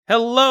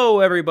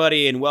Hello,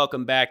 everybody, and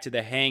welcome back to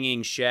the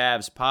Hanging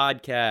Shavs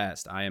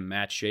podcast. I am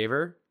Matt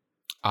Shaver.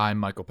 I'm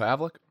Michael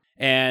Pavlik.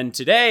 And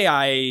today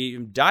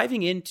I'm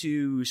diving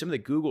into some of the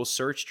Google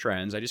search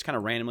trends. I just kind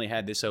of randomly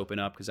had this open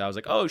up because I was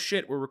like, oh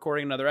shit, we're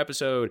recording another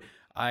episode.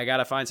 I got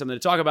to find something to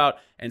talk about.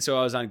 And so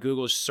I was on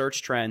Google's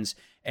search trends.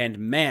 And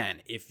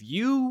man, if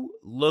you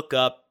look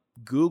up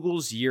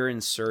Google's year in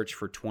search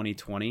for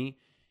 2020,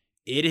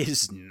 it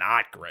is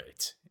not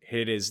great.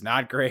 It is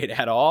not great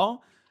at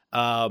all.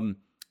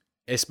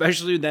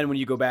 Especially then when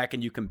you go back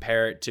and you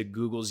compare it to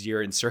Google's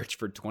year in search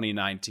for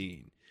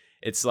 2019.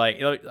 It's like,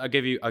 I'll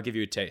give you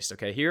a taste.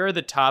 Okay, here are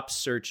the top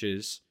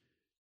searches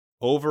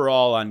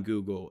overall on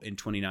Google in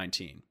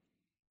 2019.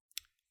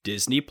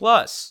 Disney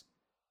Plus,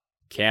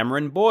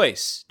 Cameron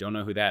Boyce, don't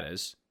know who that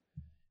is.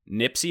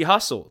 Nipsey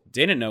Hussle,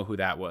 didn't know who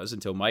that was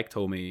until Mike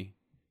told me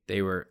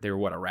they were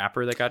what, a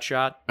rapper that got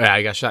shot? Yeah,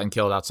 he got shot and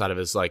killed outside of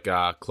his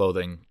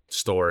clothing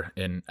store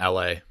in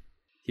LA.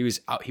 He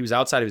was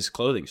outside of his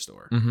clothing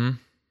store. Mm-hmm.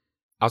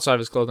 Outside of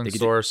his clothing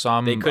store,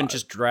 they couldn't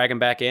just drag him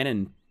back in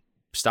and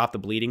stop the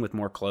bleeding with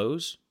more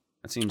clothes?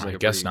 That seems like I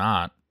guess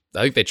not.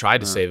 I think they tried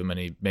to save him and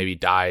he maybe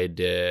died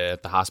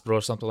at the hospital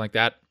or something like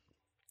that.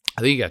 I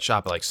think he got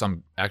shot by like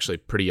some actually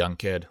pretty young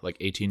kid, like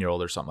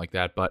 18-year-old or something like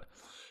that. But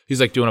he's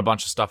like doing a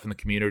bunch of stuff in the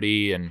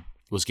community and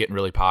was getting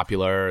really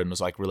popular and was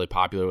like really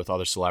popular with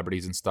other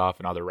celebrities and stuff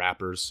and other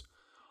rappers.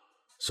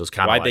 So it's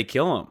kind of Why'd they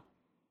kill him?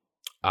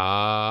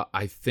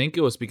 I think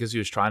it was because he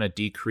was trying to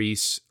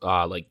decrease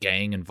like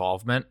gang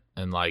involvement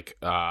and like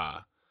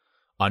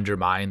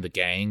undermine the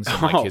gangs and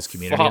like his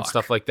community and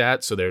stuff like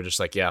that. So they're just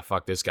like, yeah,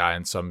 fuck this guy,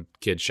 and some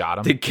kid shot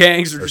him. The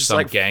gangs are or just some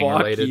like, gang fuck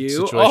related you.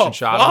 situation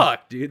shot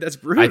him. Dude, that's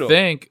brutal. I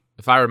think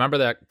if I remember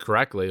that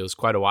correctly, it was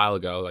quite a while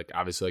ago, like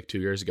obviously like 2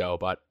 years ago,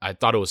 but I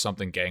thought it was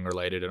something gang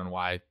related and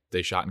why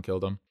they shot and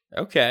killed him.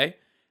 Okay. It's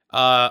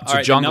all a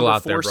right, jungle the number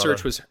out there, 4 brother.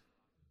 search was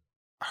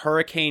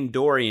Hurricane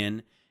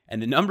Dorian,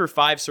 and the number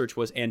 5 search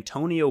was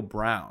Antonio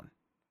Brown.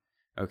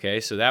 Okay,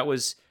 so that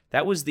was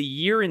the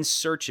year in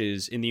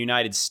searches in the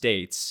United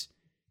States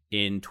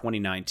in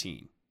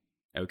 2019.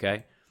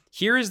 Okay,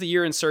 here is the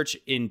year in search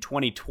in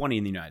 2020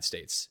 in the United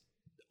States.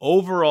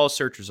 Overall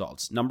search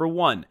results. Number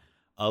 1,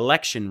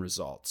 election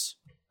results.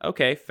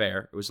 Okay,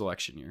 fair. It was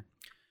election year.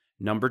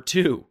 Number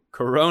 2,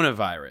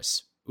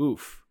 coronavirus.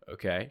 Oof.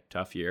 Okay,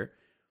 tough year.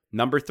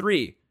 Number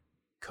 3,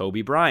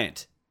 Kobe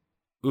Bryant.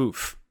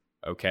 Oof.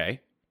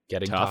 Okay.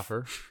 Getting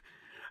tougher.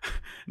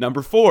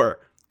 Number 4,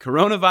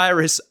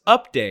 coronavirus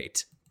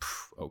update.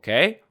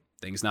 Okay,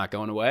 things not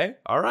going away.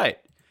 All right.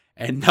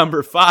 And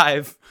number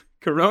 5,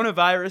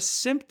 coronavirus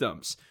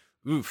symptoms.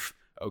 Oof.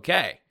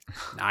 Okay,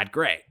 not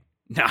great.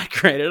 Not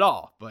great at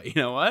all. But you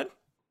know what?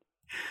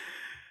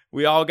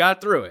 We all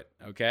got through it.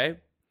 Okay.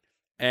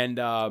 And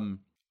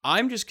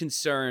I'm just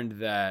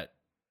concerned that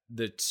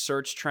the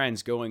search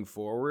trends going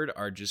forward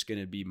are just going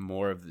to be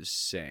more of the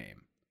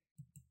same.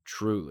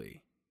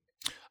 Truly.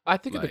 I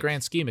think in the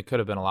grand scheme, it could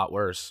have been a lot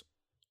worse.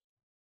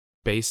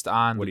 Based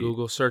on the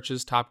Google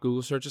searches, top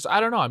Google searches. I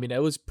don't know. I mean,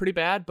 it was pretty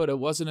bad, but it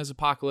wasn't as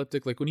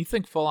apocalyptic. Like when you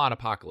think full-on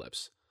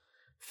apocalypse,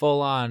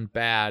 full-on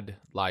bad,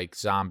 like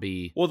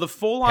zombie. Well, the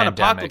full-on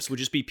apocalypse would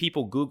just be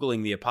people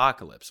Googling the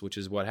apocalypse, which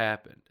is what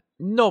happened.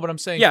 No, but I'm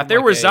saying... Yeah, if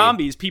there were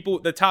zombies,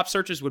 the top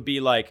searches would be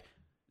like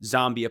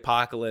zombie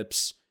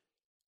apocalypse,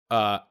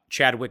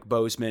 Chadwick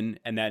Boseman,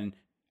 and then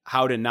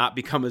how to not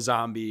become a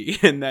zombie,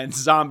 and then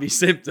zombie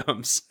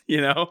symptoms, you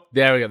know?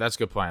 There we go. That's a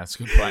good point.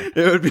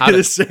 It would be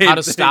the same How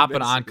to thing, stop an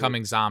basically.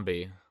 oncoming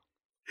zombie.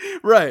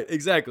 Right,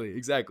 exactly.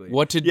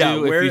 What to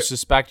do if you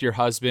suspect your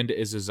husband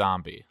is a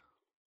zombie.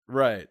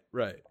 Right.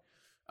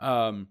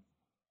 And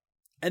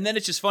then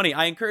it's just funny.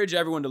 I encourage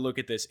everyone to look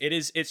at this.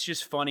 It's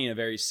just funny in a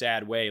very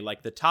sad way.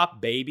 Like the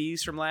top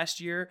babies from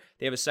last year,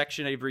 they have a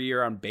section every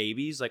year on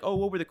babies. Like, oh,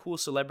 what were the cool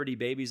celebrity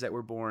babies that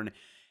were born?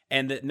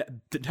 And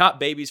the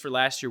top babies for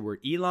last year were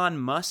Elon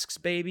Musk's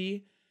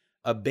baby,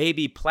 a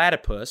baby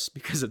platypus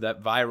because of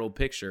that viral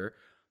picture,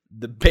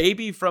 the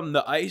baby from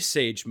the Ice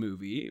Age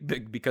movie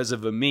because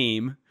of a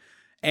meme,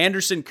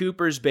 Anderson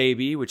Cooper's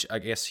baby, which I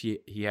guess he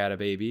had a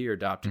baby or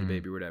adopted a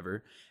baby or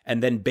whatever,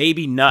 and then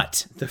Baby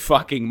Nut, the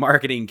fucking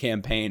marketing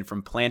campaign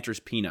from Planters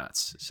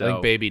Peanuts. So I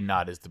think Baby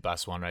Nut is the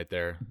best one right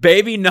there.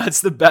 Baby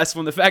Nut's the best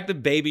one. The fact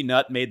that Baby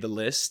Nut made the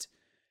list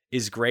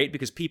is great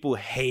because people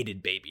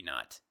hated Baby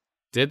Nut.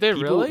 Did they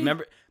really?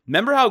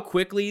 Remember how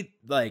quickly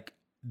like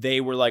they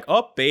were like,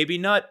 oh, Baby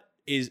Nut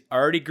is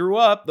already grew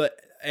up,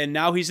 and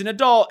now he's an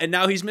adult, and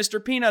now he's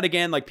Mr. Peanut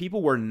again. Like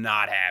people were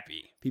not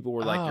happy. People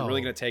were like, you're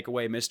really going to take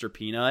away Mr.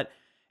 Peanut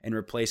and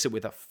replace it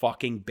with a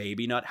fucking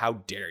Baby Nut? How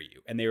dare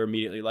you? And they were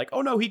immediately like,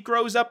 oh no, he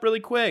grows up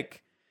really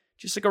quick.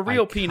 Just like a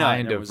real peanut.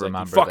 And it was like,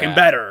 remember fucking that.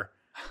 better.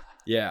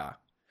 Yeah.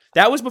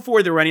 That was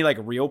before there were any like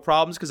real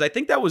problems, because I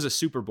think that was a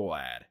Super Bowl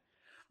ad.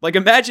 Like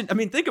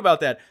think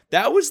about that.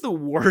 That was the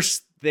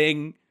worst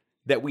thing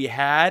that we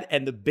had,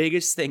 and the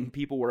biggest thing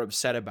people were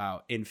upset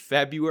about in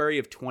February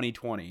of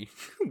 2020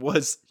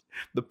 was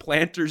the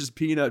Planters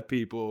Peanut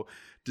people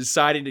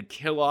deciding to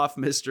kill off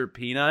Mr.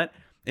 Peanut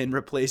and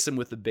replace him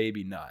with the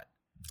Baby Nut.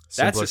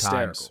 That's Simpler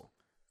hysterical. times.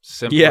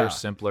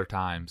 Simpler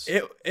times.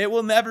 It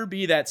will never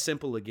be that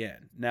simple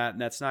again.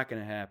 That's not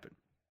going to happen.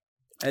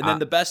 And then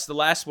the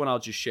last one I'll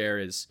just share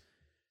is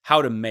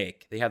how to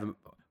make. They have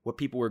what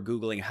people were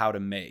Googling how to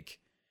make.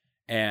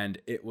 And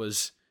it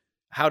was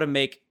how to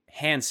make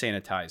hand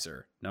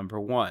sanitizer, number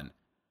 1.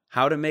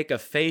 How to make a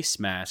face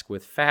mask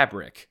with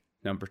fabric,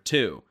 number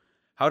 2.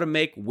 How to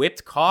make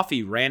whipped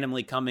coffee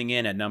randomly coming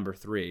in at number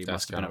 3.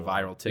 Must have been a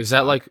viral TikTok. Is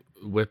that like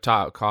whipped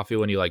coffee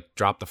when you like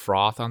drop the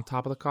froth on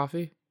top of the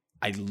coffee?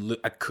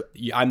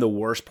 I'm the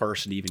worst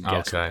person to even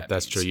guess. Okay, what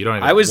that's means. true. You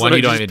don't even.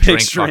 You don't even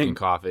drink fucking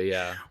coffee.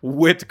 Yeah,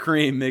 whipped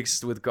cream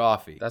mixed with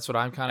coffee. That's what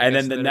I'm kind of. And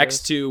then the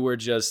next 2 were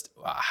just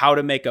how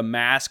to make a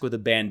mask with a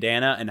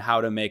bandana and how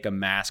to make a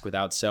mask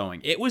without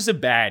sewing. It was a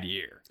bad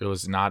year. It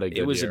was not a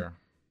good year.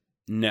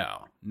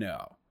 No.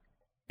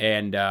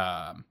 And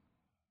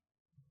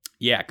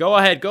yeah, go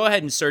ahead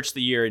and search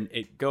the year and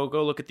go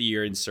look at the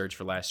year and search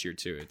for last year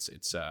too.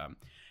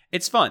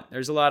 It's fun.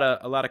 There's a lot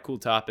of cool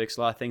topics,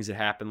 a lot of things that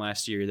happened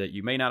last year that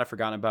you may not have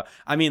forgotten about.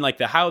 I mean, like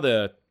the how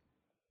to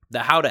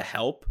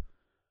help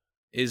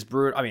is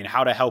brutal. I mean,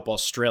 how to help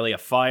Australia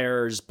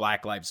fires,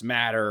 Black Lives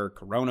Matter,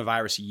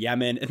 coronavirus,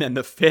 Yemen, and then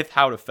the 5th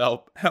how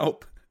to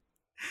help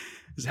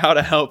is how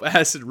to help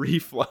acid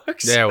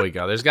reflux. There we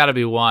go. There's got to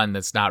be one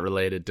that's not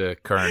related to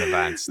current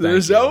events.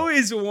 There's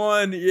always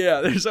one.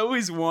 Yeah, there's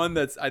always one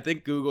that's I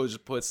think Google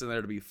just puts in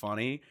there to be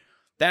funny.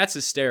 That's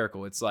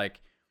hysterical. It's like,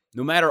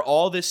 no matter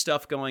all this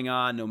stuff going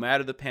on, no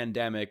matter the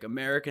pandemic,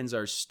 Americans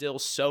are still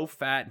so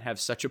fat and have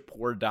such a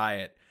poor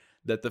diet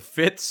that the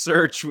 5th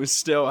search was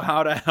still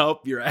how to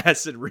help your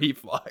acid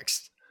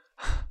reflux.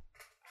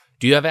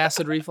 Do you have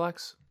acid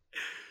reflux?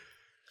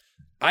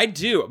 I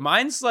do.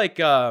 Mine's like,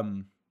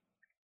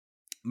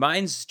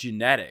 mine's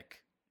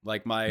genetic.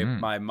 Like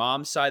my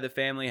mom's side of the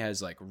family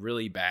has like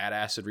really bad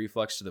acid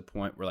reflux to the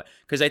point where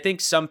because I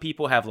think some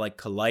people have like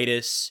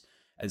colitis.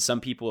 And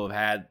some people have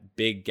had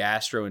big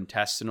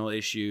gastrointestinal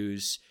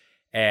issues,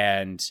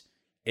 and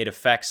it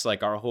affects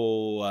like our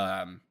whole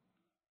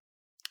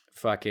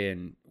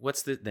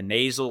what's the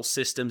nasal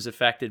system's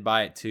affected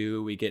by it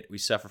too. We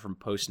suffer from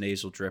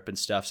post-nasal drip and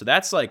stuff. So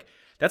that's like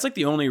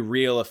the only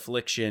real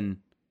affliction,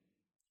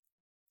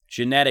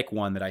 genetic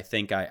one that I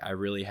think I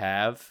really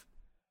have.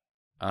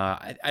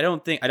 I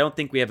don't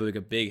think we have like a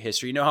big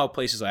history. You know how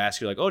places will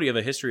ask you like, oh, do you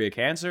have a history of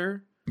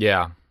cancer?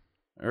 Yeah.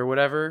 Or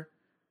whatever.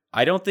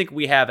 I don't think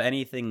we have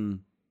anything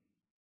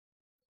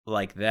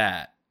like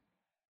that.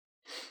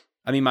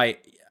 I mean, I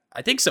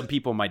think some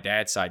people on my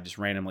dad's side just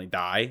randomly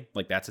die.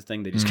 Like that's a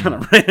thing. They just kind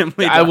of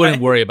randomly die. I wouldn't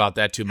worry about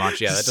that too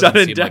much. Yeah, that doesn't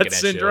sudden seem death like an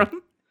syndrome.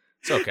 Issue.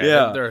 It's okay.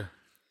 Yeah.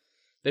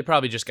 They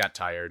probably just got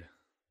tired.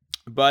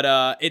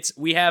 But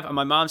we have on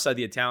my mom's side,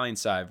 the Italian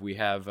side, we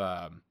have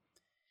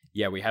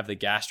we have the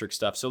gastric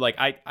stuff. So like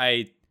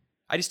I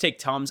just take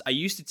Tums. I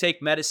used to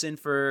take medicine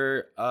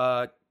for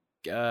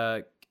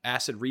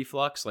acid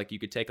reflux, like you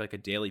could take like a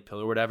daily pill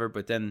or whatever,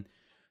 but then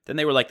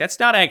they were like, that's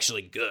not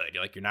actually good.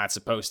 Like you're not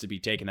supposed to be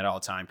taking it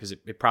all the time because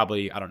it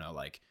probably,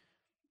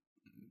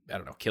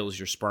 kills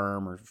your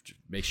sperm or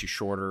makes you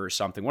shorter or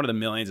something. One of the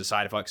millions of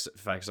side effects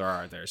there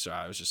are out there. So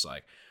I was just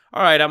like,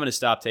 all right, I'm going to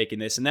stop taking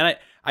this. And then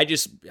I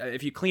just,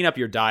 if you clean up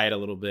your diet a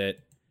little bit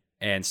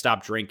and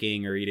stop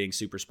drinking or eating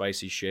super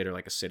spicy shit or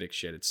like acidic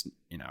shit, it's,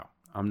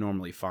 I'm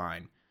normally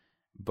fine.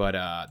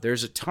 But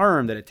there's a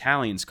term that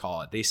Italians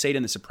call it. They say it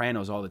in The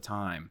Sopranos all the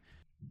time.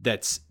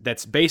 That's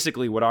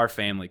basically what our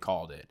family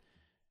called it.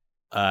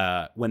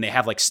 When they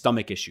have like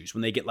stomach issues,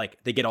 when they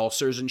get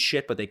ulcers and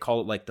shit, but they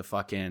call it like the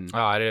fucking. Oh,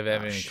 I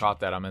haven't even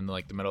caught that. I'm in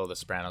like the middle of The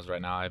Sopranos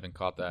right now. I haven't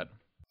caught that.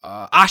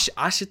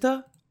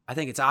 Ashita? I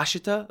think it's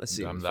ashita. Let's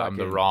see. I'm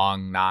the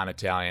wrong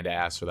non-Italian to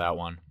ask for that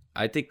one.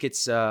 I think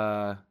it's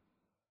the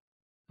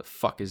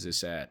fuck is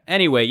this at?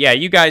 Anyway, yeah,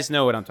 you guys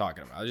know what I'm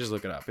talking about. I'll just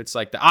look it up. It's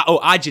like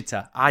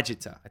agita.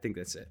 Agita. I think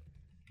that's it.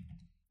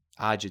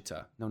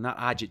 Agita. No, not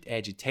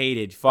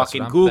agitated.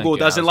 Fucking Google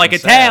doesn't like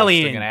Italian. I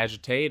was thinking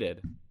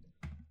agitated.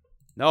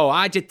 No,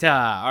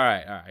 agita. All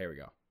right, here we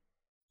go.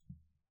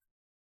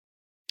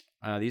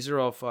 These are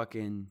all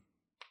fucking.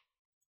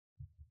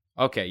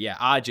 Okay, yeah,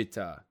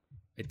 agita.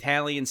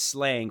 Italian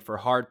slang for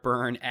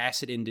heartburn,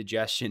 acid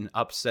indigestion,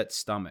 upset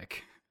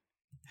stomach.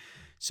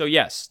 So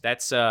yes,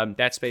 that's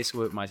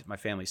basically what my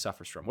family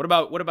suffers from. What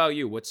about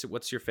you?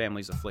 What's your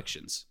family's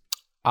afflictions?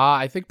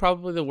 I think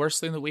probably the worst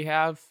thing that we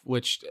have,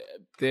 which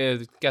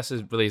the guess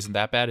is really isn't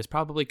that bad, is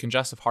probably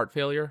congestive heart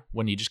failure.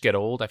 When you just get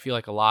old, I feel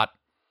like a lot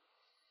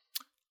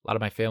of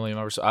my family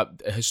members,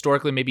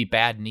 historically maybe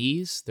bad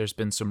knees. There's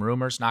been some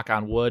rumors, knock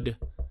on wood,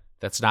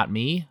 that's not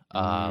me,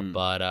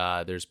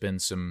 but there's been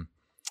some,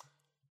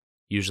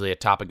 usually a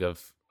topic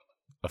of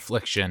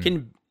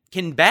affliction.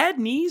 Can bad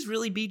knees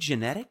really be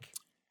genetic?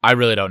 I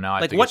really don't know.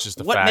 I think it's just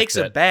the fact what makes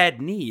that, a bad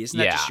knee? Isn't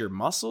that just your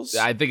muscles?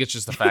 I think it's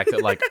just the fact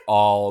that like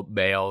all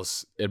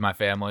males in my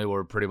family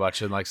were pretty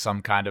much in like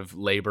some kind of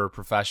labor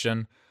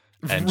profession.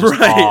 And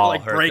just all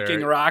like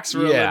breaking rocks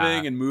for a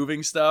living and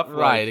moving stuff.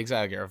 Right,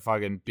 exactly. Or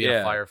fucking being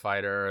a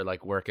firefighter or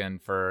like working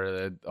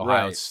for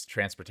Ohio's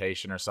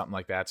transportation or something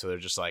like that. So they're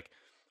just like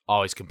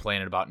always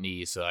complaining about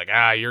knees. So like,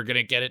 you're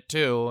gonna get it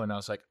too. And I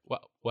was like,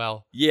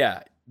 well,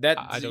 yeah.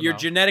 That you're know.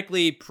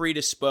 genetically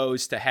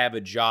predisposed to have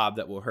a job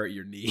that will hurt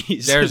your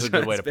knees. There's a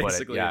good way to put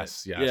it.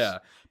 Yes. Yeah.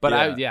 But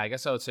I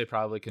guess I would say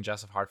probably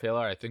congestive heart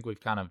failure. I think we've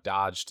kind of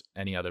dodged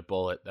any other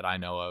bullet that I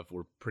know of.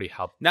 We're pretty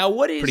healthy. Now,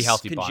 what is pretty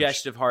healthy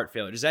congestive bunch. Heart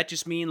failure? Does that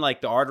just mean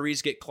like the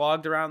arteries get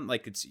clogged around?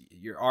 Like it's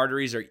your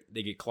arteries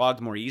they get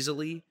clogged more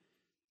easily?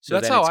 So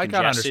that's then how it's I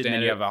kind of congested understand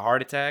and it. you have a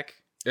heart attack?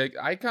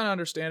 I kind of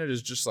understand it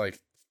as just like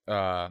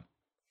your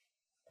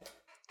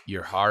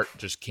heart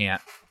just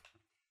can't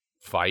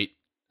fight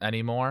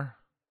anymore.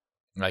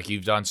 Like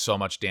you've done so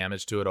much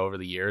damage to it over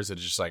the years,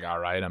 it's just like, all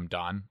right, I'm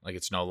done. Like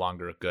it's no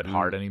longer a good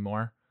heart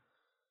anymore.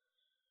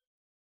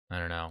 I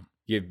don't know.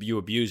 You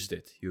abused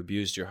it. You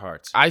abused your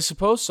heart. I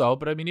suppose so,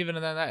 but I mean, even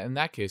in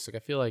that case, like I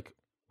feel like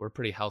we're a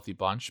pretty healthy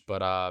bunch.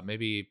 But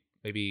maybe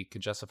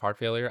congestive heart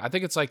failure. I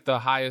think it's like the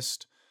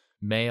highest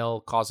male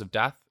cause of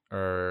death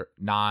or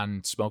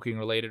non-smoking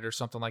related or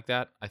something like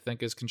that. I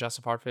think is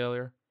congestive heart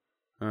failure.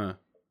 Huh.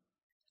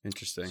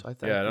 Interesting. So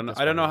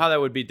I don't know how that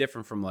would be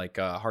different from like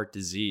heart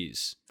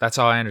disease. That's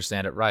how I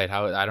understand it. Right?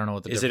 How I don't know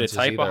what the difference is. It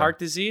a type of heart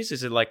disease?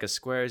 Is it like a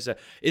square?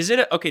 Is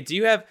it okay? Do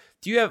you have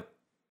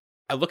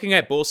looking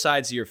at both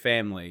sides of your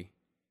family?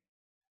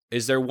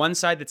 Is there one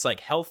side that's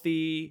like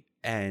healthy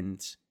and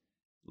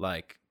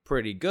like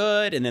pretty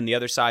good, and then the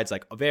other side's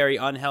like very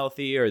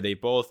unhealthy? Or are they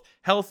both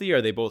healthy? Or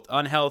are they both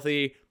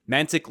unhealthy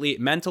mentally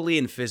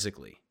and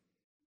physically?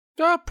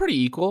 Pretty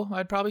equal,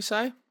 I'd probably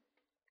say.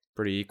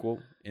 Pretty equal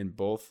in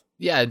both.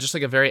 Yeah, just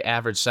like a very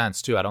average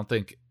sense too. I don't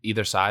think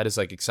either side is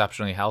like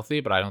exceptionally healthy,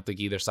 but I don't think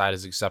either side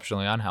is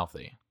exceptionally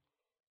unhealthy.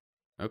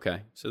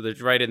 Okay, so they're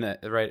right in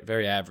that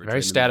very average,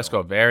 very status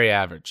quo, very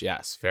average.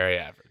 Yes, very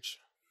average.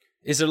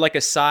 Is there like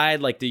a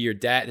side like does your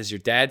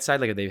dad's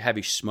side, like are they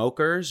heavy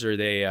smokers, or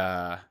they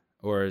or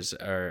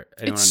anyone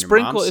it's on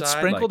your mom's it's side?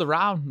 sprinkled like,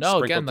 around.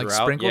 No, again, like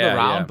sprinkled yeah,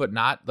 around, yeah. but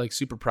not like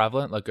super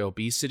prevalent, like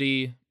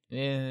obesity.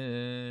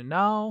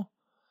 No.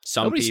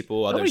 Some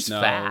people, others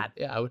no. Fat.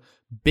 Yeah,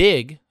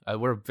 big.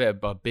 We're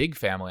a big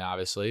family,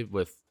 obviously,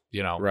 with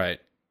right.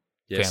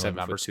 Yeah, family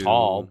members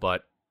tall,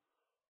 but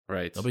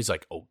right. Nobody's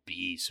like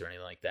obese or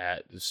anything like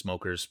that. The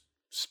smokers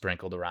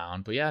sprinkled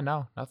around, but yeah,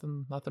 no,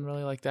 nothing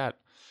really like that.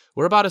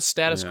 We're about as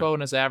status quo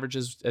and as average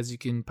as you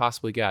can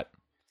possibly get.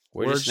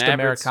 We're just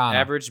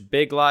average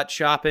Big Lot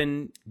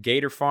shopping,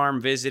 Gator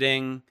Farm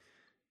visiting,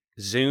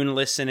 Zune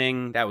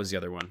listening. That was the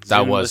other one.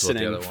 That Zune was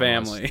listening what the other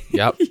family. One was.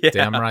 Yep, yeah.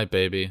 Damn right,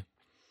 baby.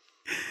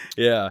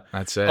 Yeah,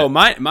 that's it. Oh,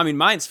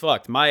 mine's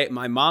fucked. My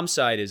mom's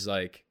side is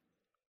like,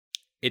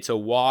 it's a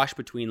wash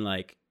between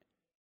like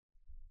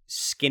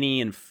skinny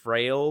and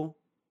frail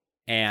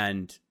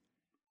and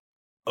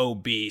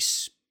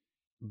obese,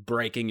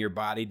 breaking your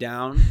body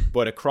down,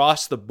 but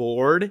across the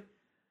board,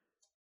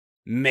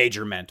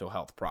 major mental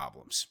health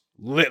problems.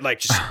 Like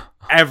just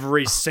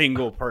every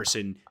single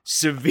person,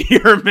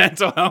 severe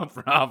mental health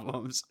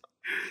problems,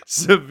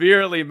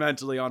 severely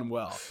mentally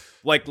unwell.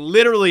 Like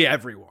literally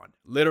everyone,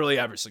 literally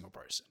every single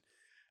person.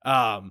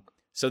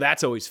 So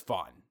that's always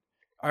fun.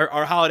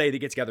 Our holiday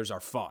get-togethers are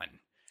fun,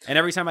 and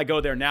every time I go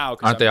there now,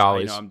 aren't they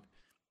always? I'm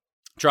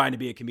trying to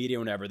be a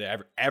comedian. Whenever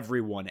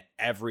everyone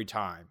every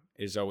time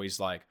is always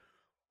like,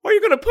 "Are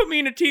you gonna put me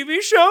in a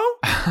TV show?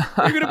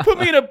 Are you gonna put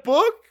me in a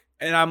book?"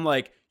 And I'm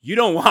like, "You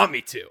don't want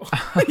me to.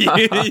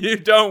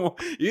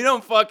 you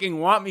don't fucking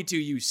want me to,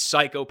 you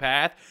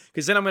psychopath."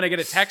 Because then I'm gonna get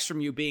a text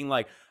from you being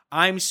like,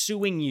 "I'm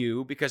suing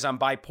you because I'm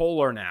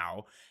bipolar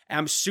now. And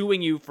I'm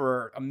suing you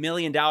for $1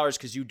 million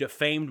because you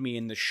defamed me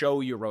in the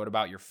show you wrote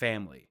about your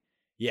family."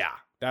 Yeah,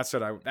 that's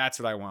what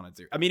I want to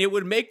do. I mean, it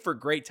would make for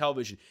great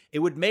television. It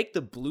would make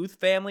the Bluth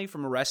family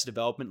from Arrested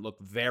Development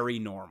look very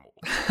normal,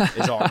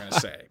 is all I'm going to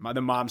say.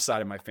 The mom's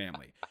side of my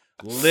family.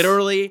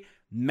 Literally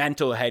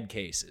mental head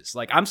cases.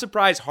 Like, I'm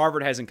surprised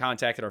Harvard hasn't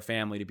contacted our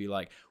family to be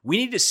like, we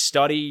need to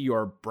study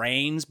your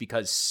brains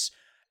because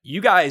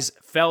you guys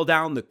fell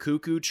down the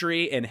cuckoo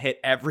tree and hit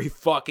every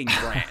fucking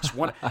branch.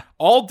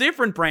 All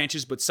different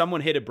branches, but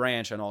someone hit a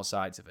branch on all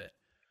sides of it.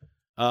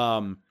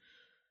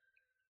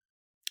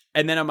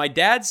 And then on my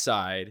dad's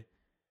side,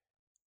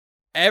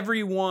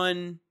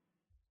 everyone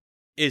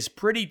is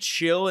pretty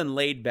chill and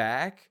laid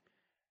back,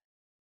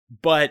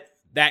 but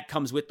that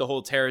comes with the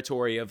whole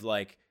territory of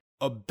like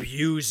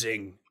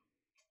abusing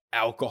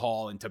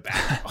alcohol and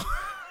tobacco.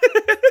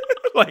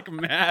 Like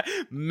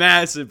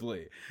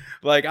massively.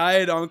 Like I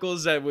had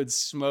uncles that would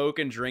smoke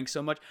and drink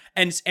so much,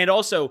 and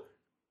also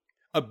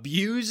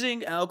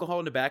abusing alcohol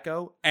and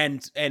tobacco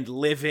and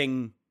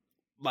living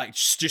like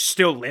just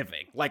still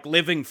living, like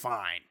living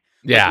fine.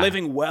 Yeah. Like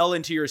living well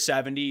into your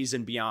 70s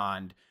and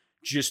beyond,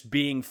 just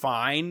being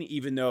fine,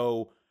 even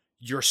though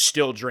you're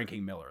still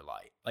drinking Miller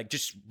Lite. Like,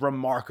 just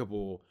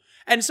remarkable.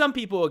 And some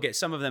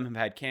of them have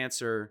had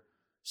cancer.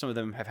 Some of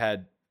them have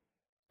had,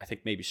 I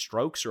think, maybe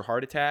strokes or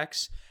heart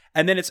attacks.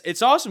 And then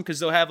it's awesome because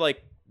they'll have,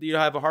 like,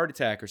 have a heart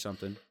attack or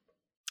something.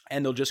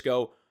 And they'll just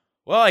go,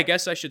 well, I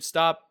guess I should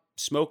stop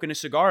smoking a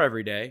cigar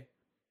every day.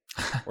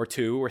 Or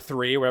 2 or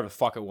 3, whatever the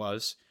fuck it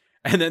was.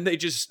 And then they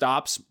just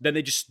stop. Then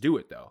they just do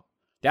it, though.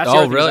 That's the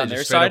other thing is really? on their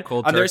Just straight up side.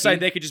 cold On their turkey? side,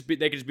 they could just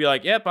be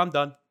like, "Yep, I'm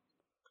done,"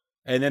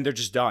 and then they're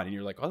just done. And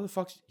you're like, "Oh, the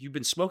fuck! You've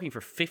been smoking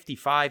for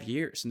 55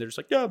 years," and they're just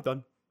like, "Yeah, I'm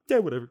done. Yeah,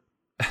 whatever,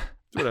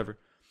 whatever."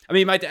 I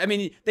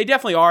mean, they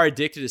definitely are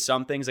addicted to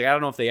some things. Like I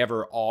don't know if they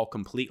ever all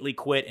completely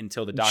quit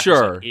until the doctor's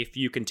Sure. like, "If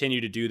you continue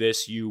to do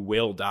this, you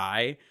will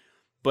die."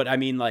 But I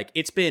mean, like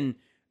it's been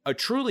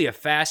truly a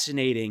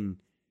fascinating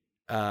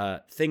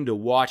thing to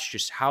watch,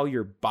 just how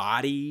your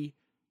body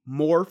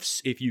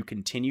morphs if you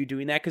continue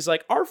doing that. Because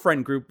like our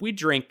friend group, we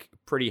drink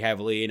pretty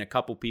heavily, and a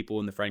couple people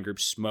in the friend group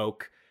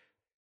smoke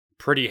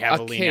pretty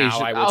heavily now,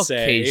 I would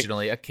say.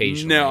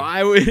 Occasionally. No,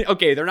 I would.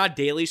 Okay, they're not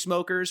daily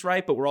smokers,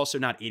 right? But we're also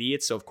not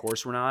idiots, so of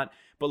course we're not.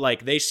 But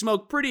like they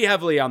smoke pretty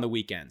heavily on the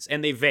weekends,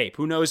 and they vape.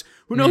 Who knows?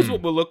 Who knows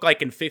what we'll look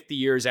like in 50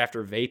 years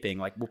after vaping?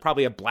 Like we'll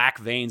probably have black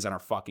veins on our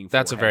fucking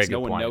foreheads. That's a very good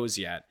No one point. knows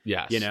yet.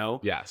 Yes. You know.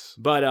 Yes.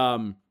 But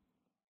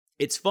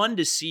it's fun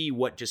to see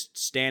what just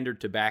standard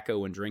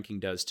tobacco and drinking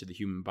does to the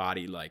human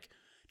body. Like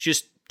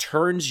just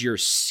turns your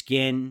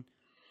skin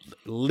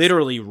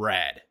literally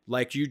red.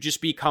 Like you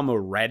just become a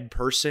red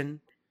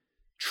person.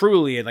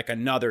 Truly like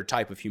another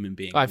type of human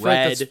being. I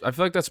feel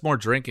like that's more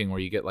drinking where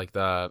you get like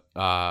the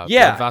blood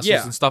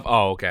vessels and stuff.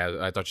 Oh, okay.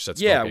 I thought you said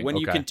smoking. Yeah, when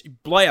you can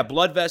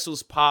blood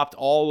vessels popped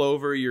all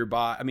over your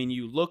body. I mean,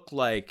 you look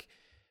like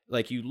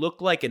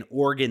an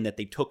organ that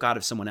they took out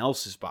of someone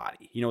else's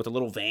body. You know, with the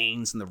little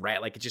veins and the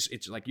rat. Like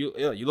it's like you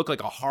look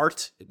like a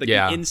heart. Like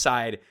the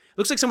inside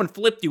looks like someone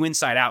flipped you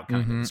inside out.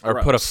 Kind of.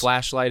 Or put a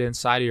flashlight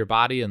inside of your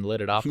body and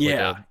lit it up.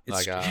 Yeah,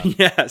 with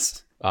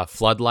yes, a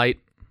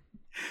floodlight.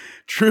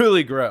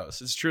 Truly gross.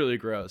 It's truly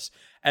gross.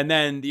 And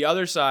then the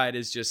other side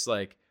is just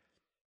like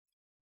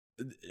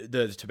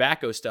the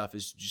tobacco stuff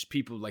is just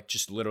people like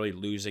just literally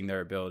losing their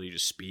ability to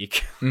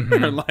speak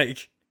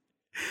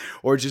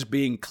or just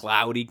being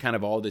cloudy kind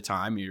of all the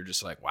time. You're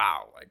just like,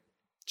 wow, like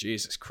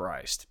Jesus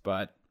Christ.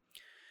 But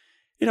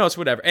you know, it's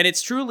whatever. And it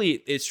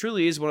truly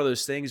is one of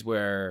those things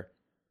where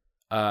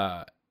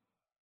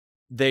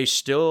they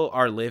still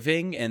are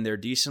living and they're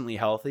decently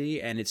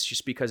healthy. And it's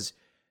just because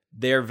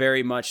they're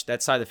very much,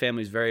 that side of the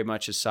family is very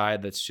much a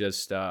side that's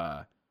just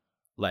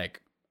like,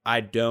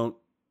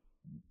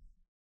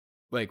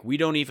 we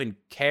don't even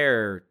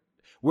care.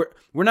 We're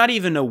not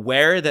even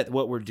aware that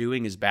what we're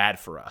doing is bad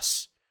for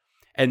us.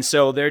 And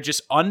so they're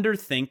just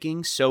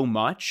underthinking so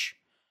much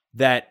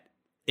that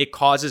it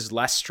causes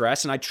less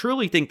stress. And I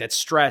truly think that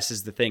stress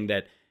is the thing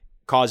that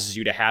causes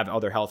you to have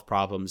other health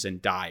problems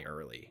and die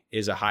early,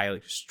 is a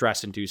highly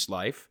stress-induced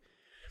life.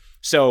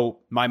 So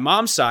my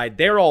mom's side,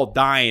 they're all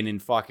dying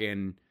and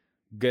fucking...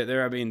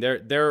 They're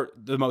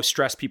the most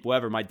stressed people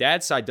ever. My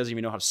dad's side doesn't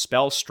even know how to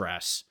spell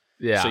stress.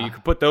 Yeah. So you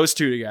could put those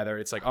two together.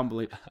 It's like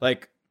unbelievable.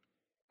 Like,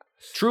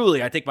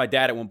 truly, I think my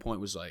dad at one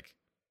point was like,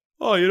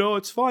 "Oh, you know,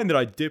 it's fine that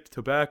I dip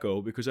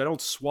tobacco because I don't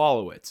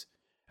swallow it."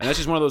 And that's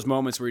just one of those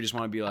moments where you just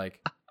want to be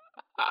like,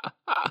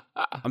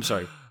 "I'm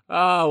sorry."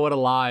 Oh, what a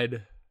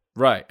line.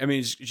 Right. I mean,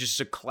 it's just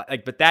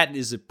but that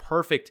is a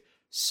perfect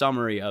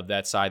summary of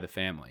that side of the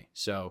family.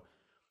 So,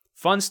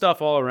 fun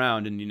stuff all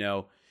around, and you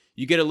know.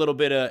 You get a little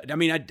bit of, I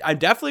mean, I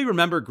definitely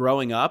remember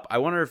growing up. I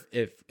wonder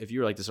if you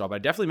were like this at all, but I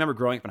definitely remember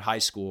growing up in high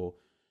school.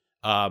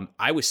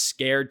 I was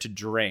scared to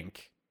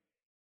drink,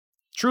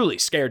 truly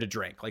scared to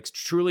drink, like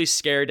truly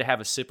scared to have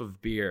a sip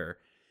of beer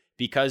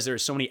because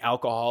there's so many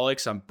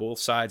alcoholics on both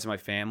sides of my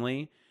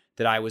family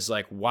that I was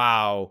like,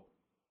 wow,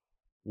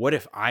 what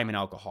if I'm an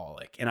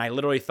alcoholic? And I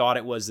literally thought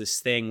it was this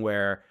thing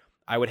where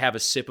I would have a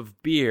sip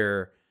of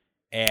beer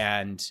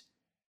and...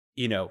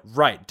 You know,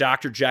 right,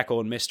 Dr. Jekyll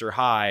and Mr.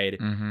 Hyde,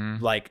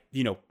 like,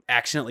 you know,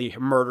 accidentally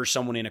murder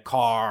someone in a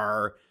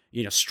car,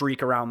 you know,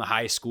 streak around the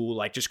high school,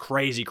 like just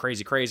crazy,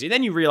 crazy, crazy.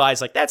 Then you realize,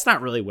 like, that's not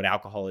really what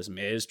alcoholism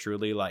is,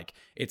 truly. Like,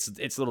 it's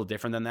a little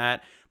different than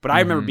that. But I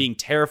remember being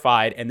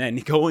terrified and then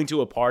going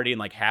to a party and,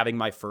 like, having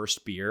my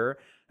first beer.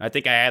 I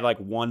think I had, like,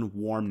 one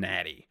warm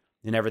natty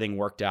and everything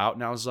worked out.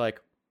 And I was like,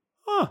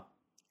 huh.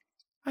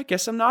 I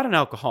guess I'm not an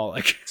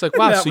alcoholic. It's like,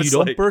 wow, so you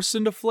don't burst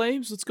into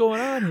flames? What's going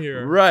on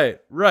here? Right.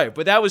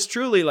 But that was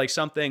truly like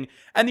something,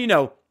 and you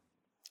know,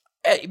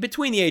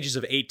 between the ages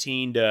of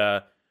 18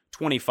 to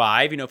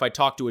 25, you know, if I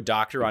talked to a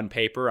doctor on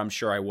paper, I'm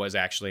sure I was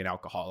actually an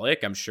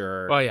alcoholic. I'm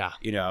sure,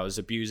 you know, I was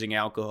abusing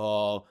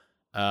alcohol.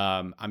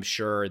 I'm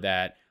sure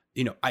that,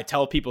 you know, I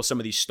tell people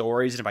some of these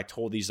stories, and if I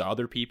told these to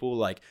other people,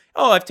 like,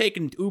 oh, I've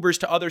taken Ubers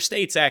to other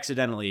states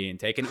accidentally, and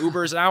taken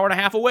Ubers an hour and a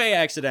half away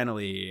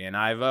accidentally, and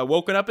I've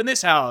woken up in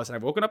this house, and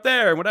I've woken up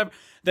there, and whatever,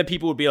 then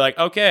people would be like,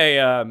 okay,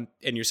 and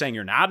you're saying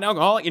you're not an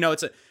alcoholic? You know,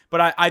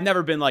 but I've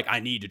never been like, I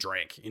need to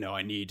drink, you know,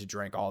 I need to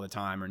drink all the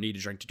time, or need to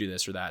drink to do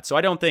this or that. So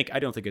I don't think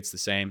it's the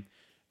same.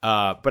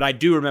 But I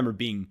do remember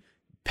being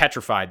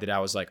petrified that I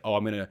was like, oh,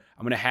 I'm gonna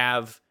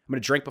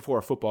drink before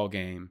a football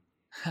game.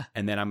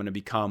 And then I'm going to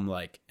become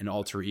like an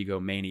alter ego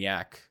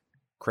maniac,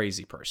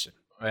 crazy person.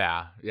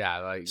 Yeah.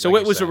 Like, so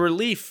like it was a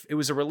relief. It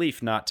was a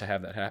relief not to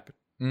have that happen.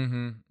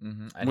 And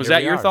was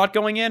that your thought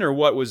going in, or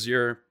what was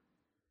were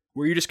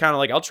you just kind of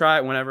like, I'll try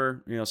it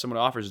whenever, you know, someone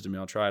offers it to me,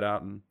 I'll try it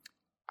out and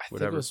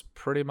whatever. I think it was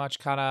pretty much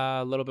kind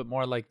of a little bit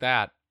more like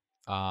that.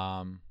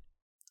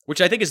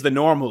 which I think is the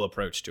normal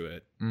approach to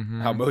it.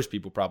 Mm-hmm. How most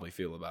people probably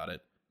feel about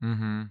it.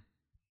 Mm-hmm.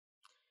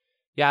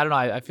 Yeah, I don't know.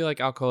 I feel like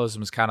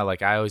alcoholism is kind of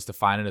like, I always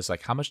define it as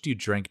like, how much do you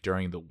drink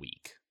during the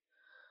week?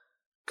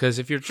 Because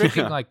if you're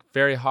drinking like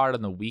very hard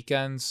on the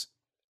weekends,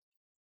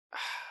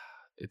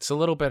 it's a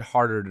little bit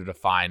harder to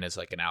define as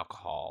like an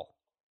alcohol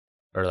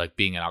or like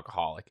being an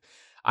alcoholic.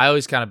 I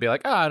always kind of be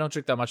like, I don't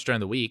drink that much during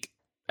the week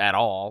at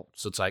all.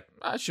 So it's like,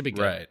 it should be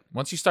good. Right.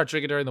 Once you start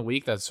drinking during the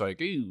week, that's like,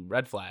 ooh,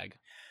 red flag.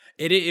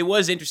 It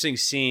was interesting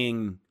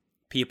seeing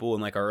people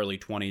in like our early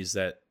 20s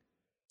that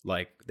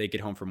like they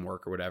get home from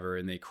work or whatever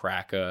and they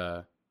crack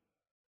a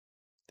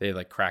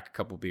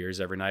couple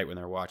beers every night when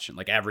they're watching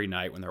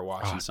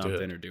something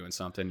dude. or doing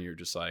something. You're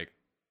just like,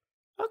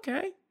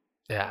 okay.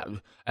 Yeah.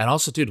 And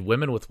also, dude,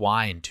 women with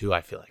wine too,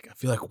 I feel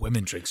like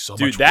women drink so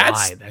much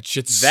that's, wine. That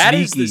shit's that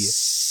sneaky. is the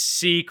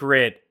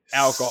secret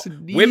alcohol.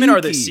 Sneaky. Women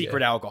are the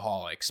secret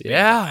alcoholics.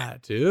 Yeah,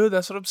 dude,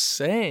 that's what I'm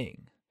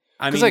saying.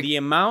 I mean, like, the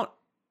amount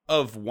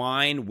of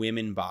wine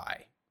women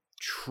buy,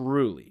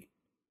 truly,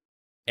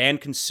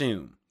 and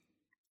consume,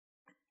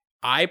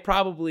 I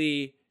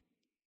probably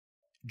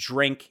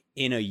drink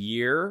in a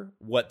year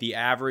what the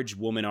average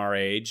woman our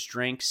age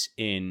drinks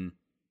in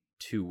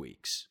 2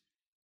 weeks.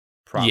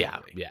 Probably.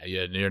 Yeah,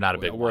 you're not a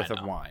big worth wine,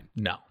 of wine.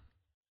 No.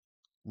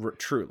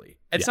 Truly.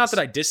 It's Yes. not that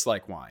I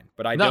dislike wine,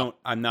 but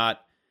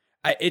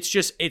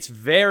it's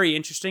very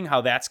interesting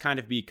how that's kind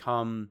of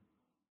become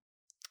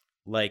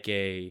like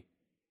an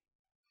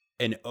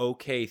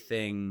okay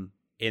thing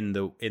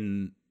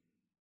in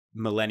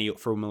millennial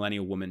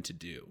women to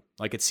do.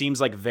 Like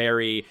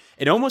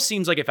it almost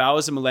seems like if I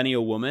was a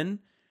millennial woman,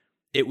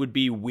 it would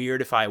be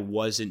weird if I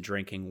wasn't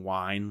drinking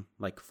wine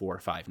like 4 or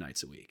 5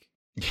 nights a week.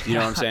 You know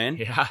what I'm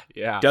saying?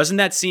 Yeah. Doesn't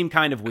that seem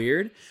kind of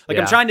weird? Like,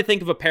 Yeah. I'm trying to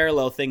think of a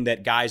parallel thing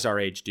that guys our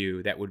age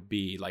do that would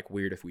be like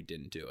weird if we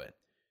didn't do it.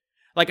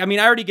 Like, I mean,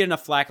 I already get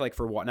enough flack like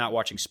for not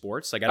watching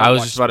sports. Like, I was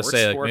watch just about to sports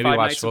say, like, 4 or maybe 5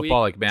 watch nights a week,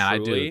 football. Like, man,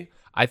 truly. I do.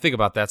 I think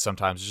about that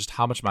sometimes. Just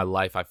how much of my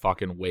life I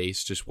fucking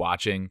waste just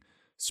watching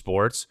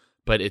sports.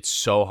 But it's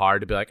so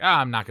hard to be like,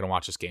 I'm not going to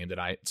watch this game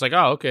tonight. It's like,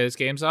 oh, okay, this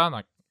game's on.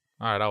 Like,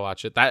 all right, I'll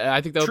watch it.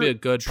 I think that would be a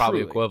good probably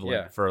truly, equivalent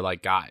yeah. for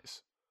like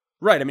guys.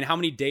 Right. I mean, how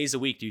many days a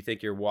week do you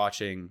think you're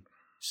watching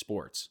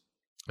sports?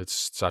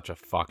 It's such a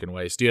fucking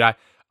waste, dude.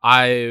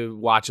 I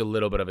watch a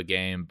little bit of a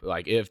game.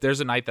 Like, if there's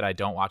a night that I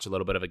don't watch a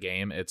little bit of a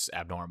game, it's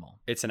abnormal.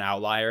 It's an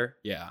outlier.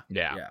 Yeah.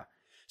 Yeah.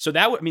 So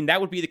that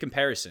would be the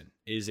comparison.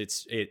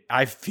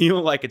 I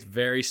feel like it's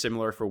very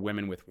similar for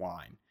women with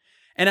wine.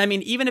 And I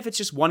mean, even if it's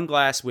just one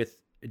glass with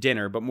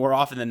dinner, but more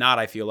often than not,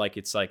 I feel like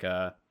it's like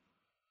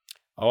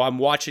I'm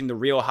watching the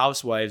Real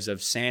Housewives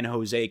of San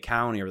Jose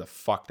County or the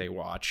fuck they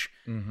watch.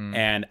 Mm-hmm.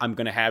 And I'm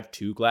going to have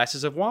 2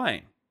 glasses of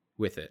wine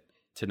with it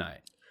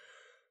tonight.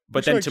 But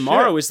It's then like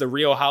tomorrow shit. is the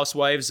Real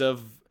Housewives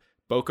of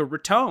Boca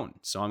Raton.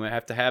 So I'm going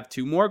to have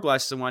 2 more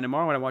glasses of wine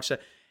tomorrow when I watch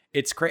that.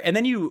 It's crazy. And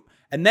then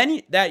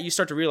you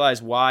start to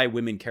realize why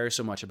women care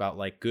so much about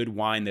like good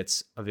wine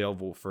that's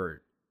available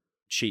for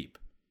cheap.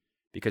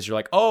 Because you're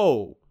like,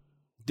 oh,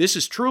 this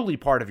is truly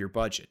part of your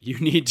budget.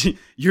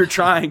 You're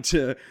trying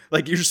to,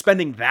 like, you're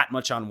spending that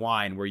much on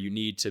wine where you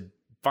need to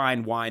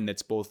find wine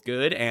that's both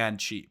good and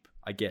cheap.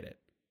 I get it.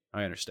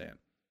 I understand.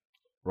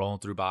 Rolling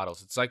through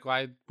bottles. It's like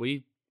why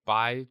we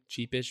buy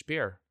cheapish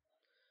beer.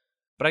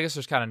 But I guess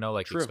there's kind of no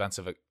like True.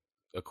 expensive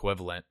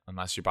equivalent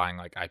unless you're buying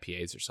like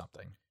IPAs or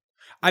something.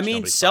 I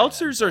mean,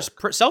 seltzers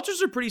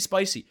are pretty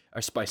spicy.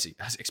 Or spicy.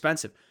 That's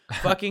expensive.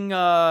 Fucking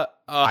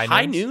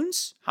high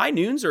noons. High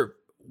noons are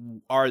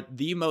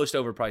the most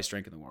overpriced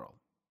drink in the world.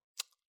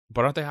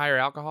 But aren't they higher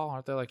alcohol?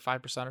 Aren't they like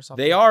 5% or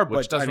something? They are,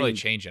 which but doesn't I really mean,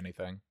 change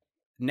anything.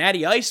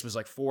 Natty Ice was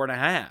like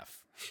 4.5.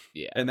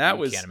 Yeah, and that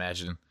you was can't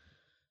imagine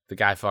the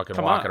guy fucking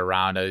Come walking on.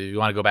 around. You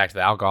want to go back to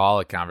the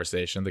alcoholic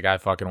conversation? The guy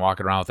fucking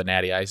walking around with a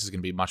Natty Ice is going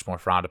to be much more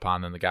frowned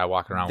upon than the guy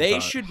walking around They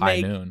with a should High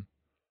make Noon.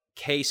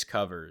 case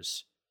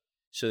covers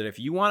so that if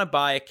you want to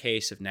buy a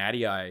case of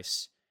Natty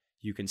Ice,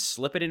 you can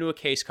slip it into a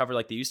case cover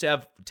like they used to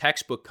have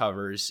textbook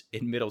covers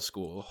in middle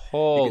school.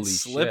 Holy you can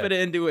slip shit. it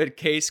into a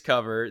case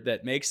cover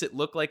that makes it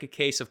look like a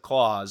case of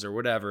claws or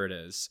whatever it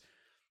is.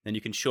 Then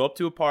you can show up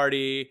to a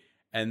party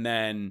and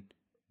then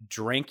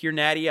drink your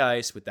Natty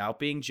Ice without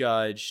being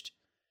judged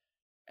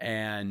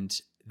and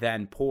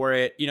then pour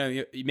it. You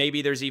know,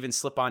 maybe there's even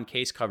slip-on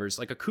case covers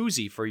like a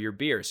koozie for your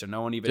beer so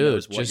no one even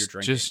knows what you're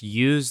drinking. Just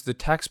use the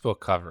textbook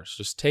covers.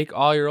 Just take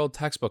all your old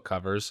textbook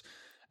covers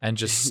and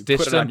just stitch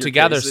Put it them on your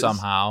together cases.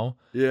 somehow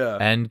Yeah.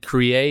 and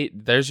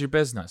create. There's your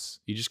business.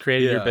 You just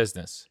created your Yeah.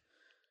 business.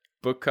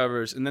 Book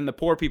covers, and then the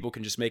poor people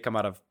can just make them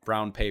out of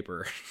brown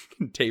paper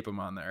and tape them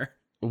on there.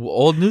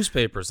 Old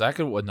newspapers. That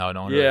could. No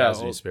one really Yeah, has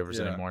old- newspapers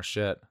yeah. anymore.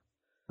 Shit.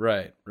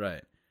 Right.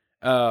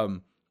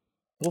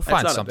 We'll That's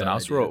find not a something bad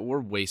else. idea.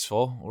 We're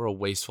wasteful. We're a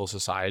wasteful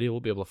society. We'll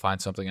be able to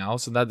find something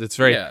else, and that it's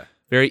very Yeah.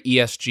 very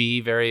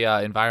ESG, very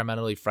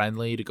environmentally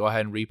friendly to go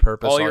ahead and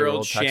repurpose All your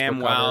old textbook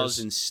ShamWows covers.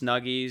 and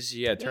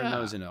Snuggies, turn Yeah.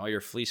 those into all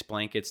your fleece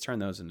blankets. Turn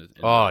those into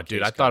Oh, dude,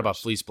 case I thought about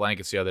covers. fleece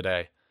blankets the other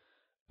day.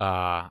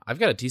 I've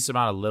got a decent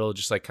amount of little,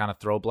 just like kind of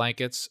throw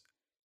blankets.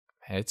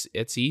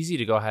 It's easy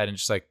to go ahead and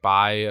just like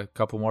buy a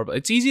couple more.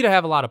 It's easy to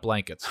have a lot of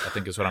blankets, I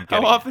think is what I'm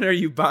getting. How often are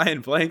you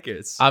buying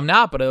blankets? I'm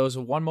not, but it was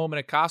one moment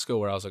at Costco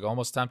where I was like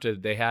almost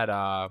tempted. They had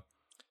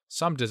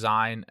some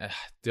design.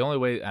 The only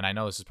way, and I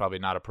know this is probably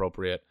not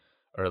appropriate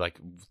or like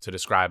to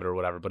describe it or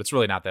whatever, but it's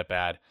really not that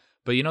bad.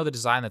 But you know the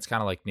design that's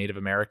kind of like Native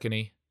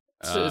American-y?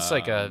 It's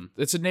like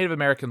it's a Native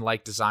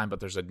American-like design, but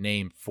there's a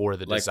name for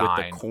the design. Like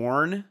with the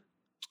corn?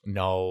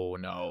 No.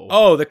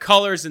 Oh, the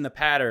colors and the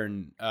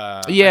pattern.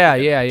 Yeah.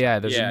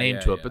 There's a name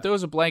to it. Yeah. But there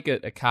was a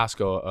blanket at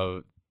Costco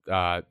of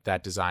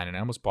that design, and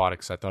I almost bought it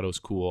because I thought it was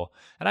cool.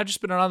 And I've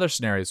just been in other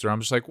scenarios where I'm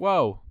just like,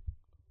 whoa,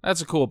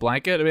 that's a cool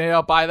blanket. Maybe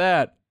I'll buy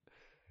that.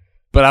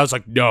 But I was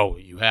like, no,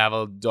 you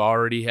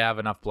already have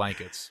enough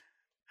blankets.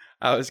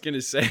 I was going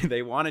to say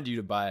they wanted you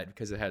to buy it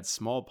because it had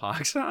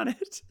smallpox on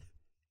it.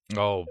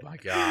 Oh, my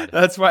God.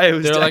 That's why it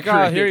was They're like,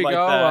 oh, here you like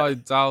go.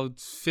 that.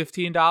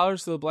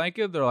 $15 for the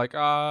blanket. They're like,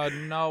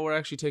 no, we're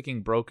actually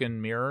taking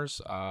broken mirrors.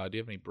 Do you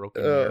have any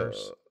broken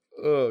mirrors?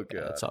 Oh, God.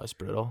 Yeah, it's always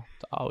brutal.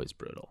 It's always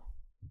brutal.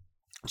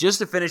 Just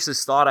to finish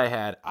this thought I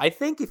had, I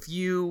think if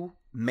you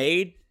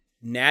made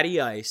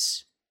Natty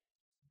Ice,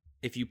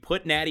 if you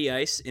put Natty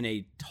Ice in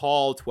a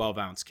tall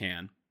 12-ounce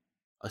can,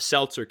 a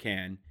seltzer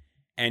can,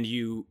 and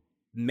you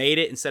made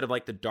it instead of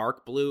like the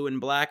dark blue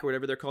and black or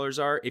whatever their colors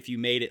are, if you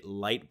made it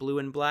light blue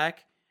and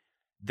black,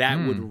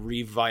 that would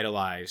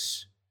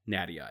revitalize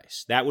Natty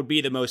Ice. That would be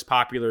the most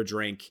popular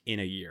drink in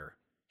a year,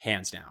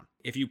 hands down.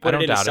 If you put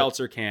it in a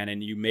seltzer can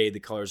and you made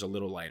the colors a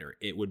little lighter,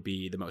 it would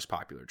be the most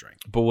popular drink.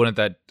 But wouldn't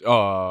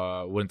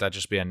that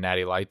just be a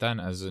Natty Light then,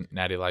 as in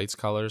Natty Light's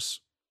colors?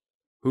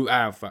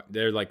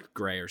 They're like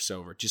gray or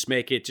silver. Just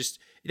make it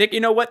you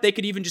know what? They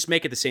could even just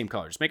make it the same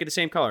color. Just make it the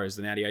same color as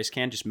the Natty Ice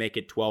can. Just make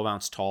it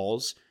 12-ounce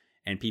talls,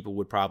 and people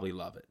would probably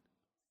love it.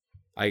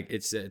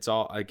 It's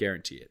all, I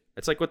guarantee it.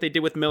 It's like what they did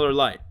with Miller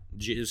Lite.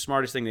 The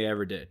smartest thing they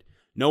ever did.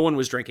 No one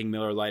was drinking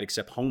Miller Lite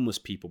except homeless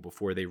people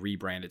before they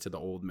rebranded to the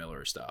old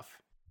Miller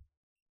stuff.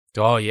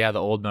 Oh yeah, the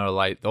old Miller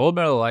Lite. The old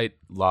Miller Lite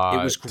it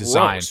was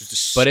design, gross. It was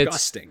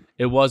disgusting.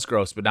 It was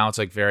gross, but now it's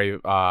like very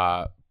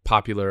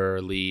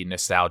popularly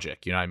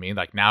nostalgic. You know what I mean?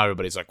 Like now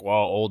everybody's like, "Whoa,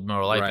 old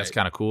Miller Lite, that's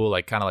kind of cool."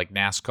 Like kind of like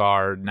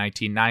NASCAR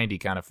 1990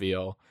 kind of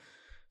feel.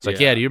 It's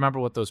like, yeah. Do you remember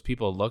what those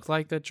people looked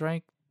like that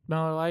drank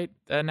Miller Lite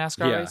at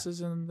NASCAR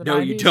races in the 90s? No,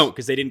 you don't,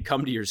 because they didn't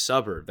come to your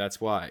suburb.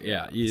 That's why.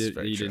 Yeah, you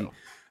didn't.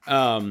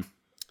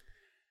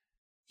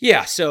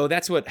 Yeah, so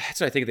that's what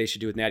I think they should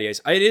do with Natty Ice.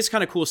 It is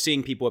kind of cool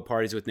seeing people at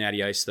parties with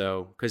Natty Ice,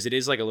 though, because it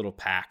is like a little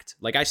pact.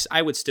 Like,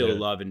 I would still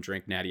love and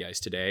drink Natty Ice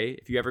today.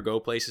 If you ever go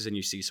places and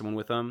you see someone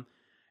with them,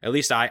 at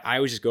least I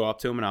always just go up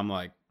to them and I'm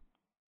like,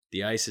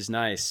 the ice is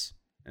nice.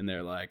 And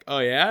they're like, oh,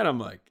 yeah? And I'm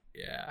like,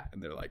 yeah.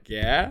 And they're like,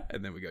 yeah?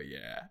 And then we go,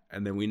 yeah.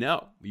 And then we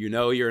know. You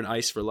know you're an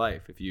ice for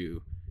life if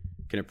you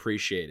can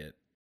appreciate it.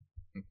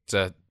 It's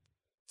a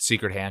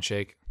secret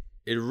handshake.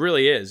 It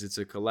really is. It's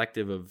a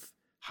collective of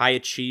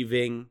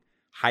high-achieving,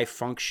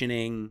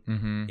 high-functioning,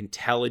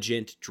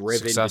 intelligent,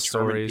 driven, success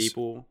determined stories.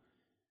 People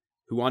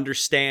who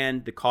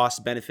understand the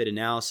cost-benefit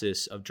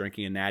analysis of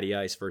drinking a Natty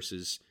Ice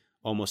versus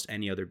almost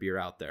any other beer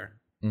out there.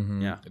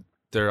 Mm-hmm. Yeah.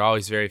 They're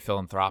always very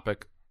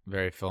philanthropic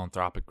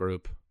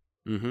group.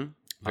 Mm-hmm.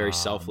 Very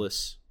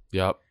selfless.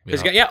 Yep.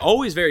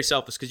 Always very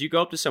selfless, because you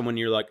go up to someone and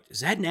you're like, is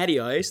that Natty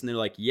Ice? And they're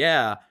like,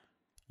 yeah.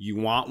 You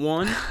want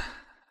one?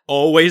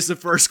 Always the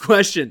first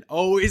question.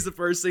 Always the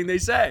first thing they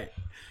say.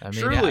 I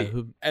mean, truly.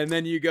 Yeah, and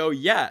then you go,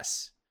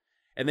 yes.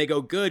 And they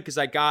go, good, because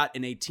I got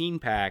an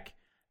 18-pack,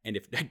 and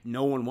if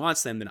no one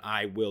wants them, then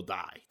I will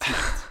die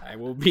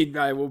tonight.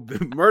 I will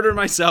murder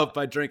myself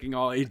by drinking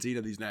all 18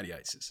 of these Natty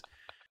Ices.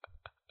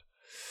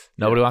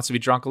 Nobody wants to be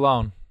drunk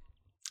alone.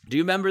 Do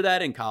you remember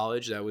that in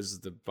college? That was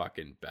the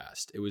fucking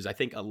best. It was, I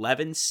think,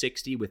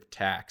 $11.60 with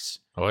tax.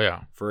 Oh,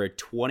 yeah. For a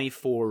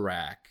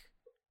 24-rack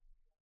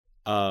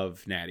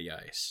of Natty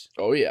Ice.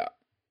 Oh, yeah.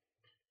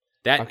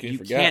 That you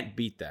can't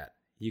beat that.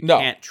 You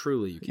can't.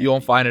 You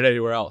won't find it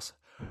anywhere else.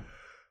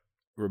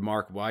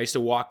 Remarkable. I used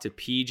to walk to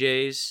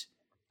PJ's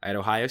at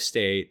Ohio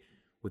State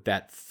with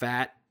that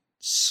fat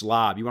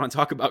slob. You want to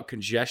talk about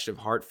congestive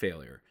heart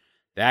failure?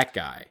 That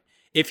guy.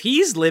 If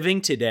he's living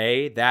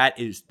today, that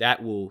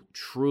will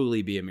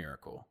truly be a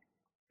miracle.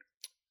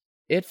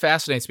 It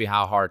fascinates me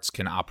how hearts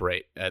can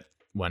operate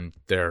when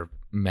they're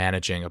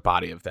managing a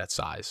body of that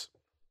size.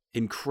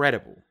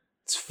 Incredible.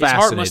 It's fascinating.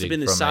 His heart must have been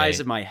the size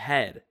of my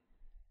head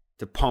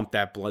to pump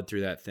that blood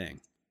through that thing.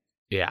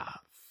 Yeah.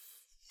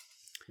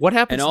 What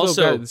happens? And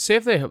also, say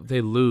if they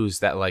lose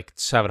that like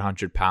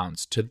 700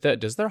 pounds,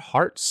 does their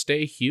heart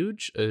stay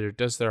huge, or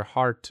does their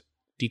heart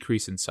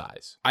decrease in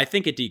size? I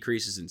think it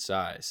decreases in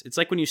size. It's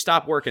like when you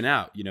stop working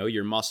out,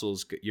 your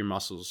muscles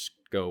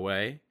go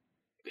away.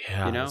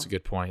 Yeah, that's a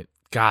good point.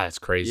 God, it's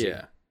crazy.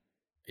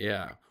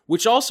 Yeah.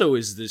 Which also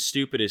is the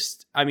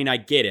stupidest. I mean, I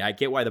get it. I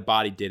get why the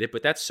body did it,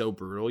 but that's so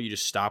brutal. You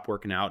just stop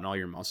working out and all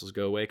your muscles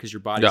go away because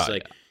your body's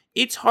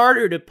it's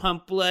harder to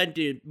pump blood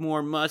to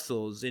more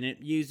muscles and it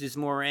uses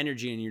more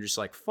energy, and you're just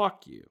like,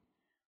 fuck you.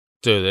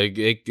 Dude,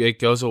 it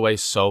goes away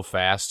so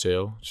fast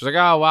too. She's like,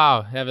 oh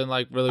wow, haven't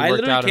like really worked I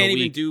literally out in a can't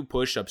even week. do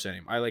push-ups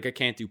anymore. I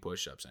can't do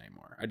push-ups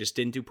anymore. I just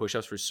didn't do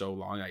push-ups for so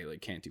long. I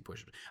like can't do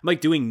push-ups. I'm like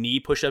doing knee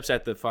push-ups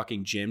at the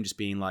fucking gym, just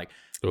being like,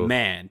 Oof.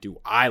 man,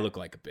 do I look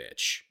like a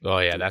bitch? Oh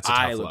yeah, that's a tough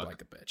I look. look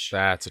like a bitch.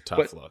 That's a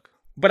tough look.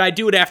 But I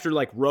do it after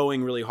like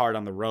rowing really hard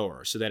on the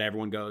rower, so that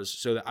everyone goes,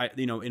 so that I,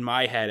 in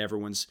my head,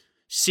 everyone's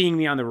seeing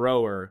me on the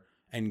rower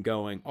and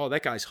going, oh,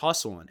 that guy's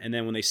hustling. And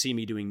then when they see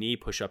me doing knee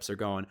push-ups, they're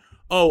going,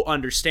 oh,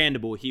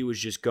 understandable. He was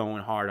just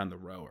going hard on the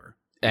rower.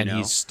 And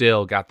he's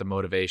still got the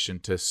motivation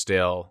to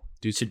still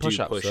do some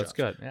push-ups. So that's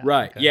good. Yeah,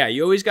 right. okay. Yeah.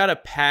 You always got to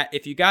pat.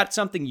 If you got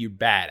something you're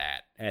bad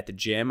at the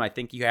gym, I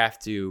think you have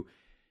to,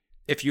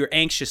 if you're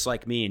anxious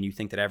like me and you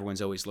think that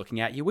everyone's always looking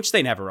at you, which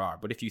they never are,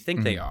 but if you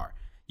think they are,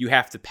 you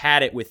have to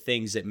pad it with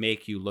things that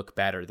make you look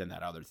better than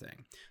that other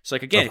thing. So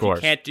like, again, if you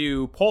can't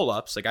do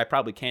pull-ups, like I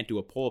probably can't do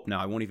a pull-up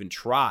now. I won't even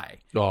try.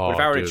 Oh, but if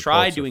I were to try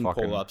pull-ups doing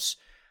fucking... pull-ups,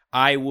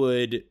 I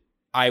would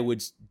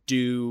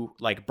do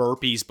like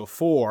burpees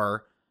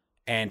before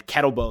and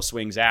kettlebell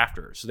swings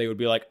after. So they would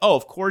be like, oh,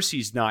 of course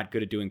he's not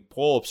good at doing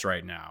pull-ups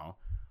right now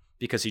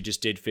because he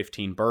just did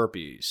 15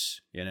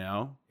 burpees. You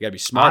know, you gotta be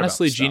smart.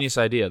 Honestly, genius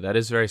idea. That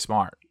is very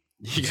smart.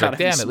 He's like,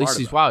 damn, at least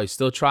he's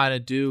still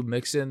trying to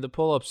mix in the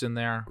pull-ups in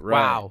there.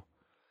 Right. Wow.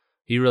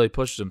 He really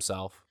pushed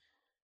himself.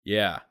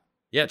 Yeah.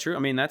 Yeah, true. I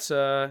mean, that's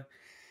a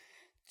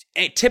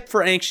tip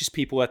for anxious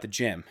people at the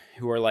gym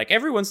who are like,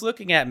 everyone's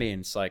looking at me.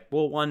 And it's like,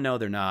 well, one, no,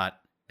 they're not,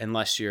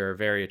 unless you're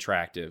very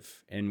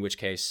attractive, in which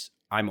case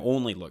I'm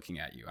only looking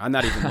at you. I'm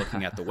not even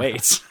looking at the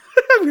weights.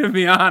 I'm going to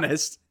be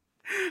honest.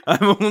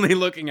 I'm only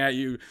looking at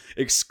you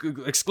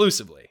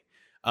exclusively.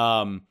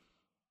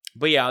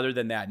 But yeah, other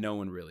than that, no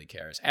one really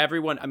cares.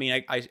 Everyone, I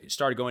mean, I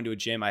started going to a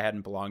gym. I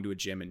hadn't belonged to a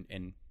gym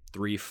in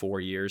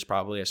 3-4 years,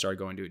 probably. I started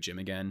going to a gym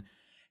again.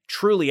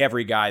 Truly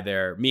every guy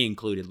there, me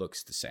included,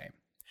 looks the same.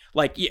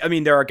 Like, I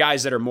mean, there are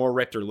guys that are more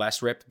ripped or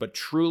less ripped, but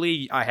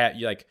truly I had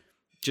like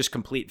just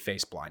complete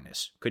face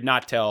blindness. Could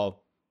not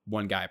tell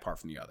one guy apart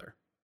from the other.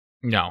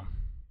 No.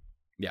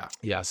 Yeah.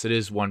 Yes, it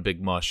is one big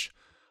mush.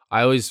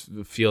 I always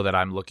feel that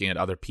I'm looking at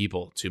other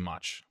people too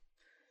much.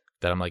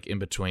 That I'm like in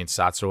between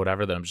sets or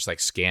whatever, that I'm just like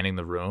scanning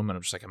the room, and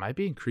I'm just like, am I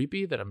being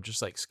creepy that I'm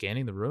just like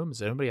scanning the room?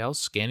 Is anybody else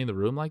scanning the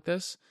room like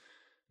this?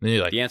 And then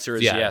you're like, the answer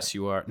is yes,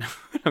 you are.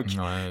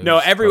 No,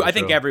 I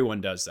think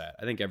everyone does that.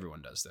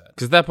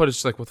 Because at that point, it's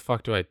just like, what the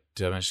fuck do? I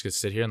just gonna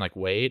sit here and like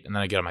wait, and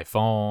then I get on my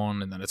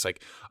phone, and then it's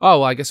like, oh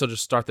well, I guess I'll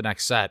just start the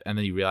next set, and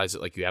then you realize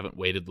that like you haven't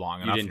waited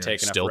long enough, and you're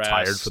still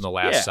tired from the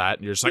last set,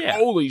 and you're just like,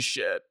 holy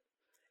shit.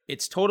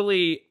 It's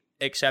totally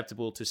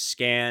acceptable to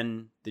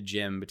scan the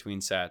gym between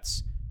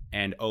sets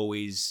and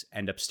always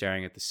end up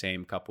staring at the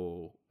same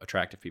couple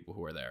attractive people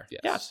who are there.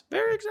 Yes.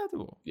 Very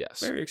acceptable. Yes.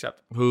 Very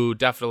acceptable. Who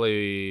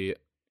definitely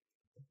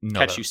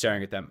catch you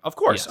staring at them. Of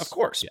course.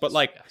 Yes. But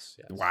like,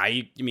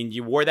 why? I mean,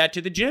 you wore that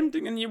to the gym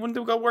and you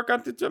wouldn't go work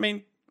out. I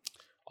mean,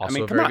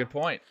 a very good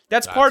point.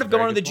 That's part of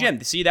going to the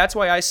gym. See, that's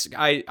why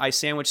I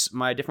sandwich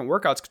my different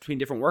workouts between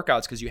different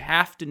workouts, because you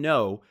have to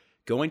know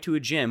going to a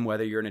gym,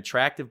 whether you're an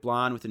attractive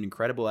blonde with an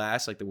incredible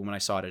ass like the woman I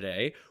saw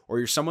today, or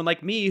you're someone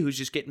like me who's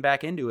just getting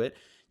back into it,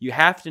 you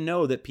have to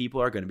know that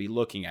people are going to be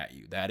looking at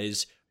you. That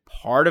is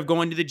part of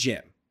going to the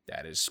gym.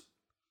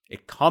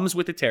 It comes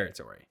with the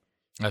territory.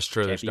 That's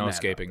true. There's no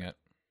escaping it.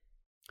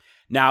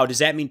 Now, does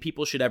that mean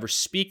people should ever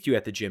speak to you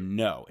at the gym?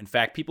 No. In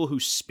fact, people who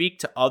speak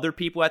to other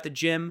people at the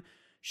gym,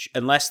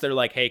 unless they're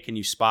like, hey, can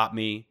you spot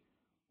me?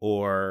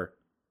 Or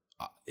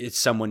it's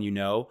someone you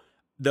know,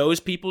 those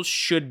people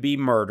should be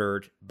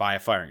murdered by a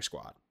firing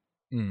squad.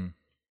 Mm.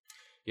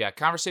 Yeah,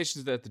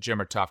 conversations at the gym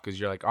are tough because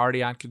you're like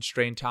already on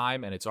constrained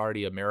time, and it's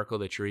already a miracle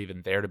that you're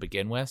even there to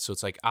begin with. So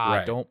it's like,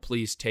 don't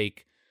please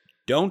take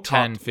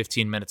 10,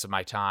 15 minutes of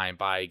my time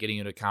by getting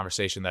into a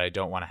conversation that I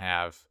don't want to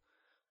have.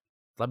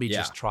 Let me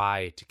just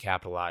try to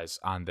capitalize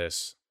on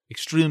this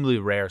extremely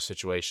rare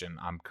situation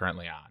I'm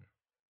currently on.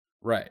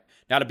 Right.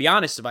 Now, to be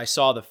honest, if I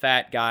saw the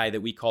fat guy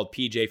that we called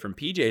PJ from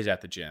PJ's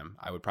at the gym,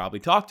 I would probably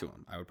talk to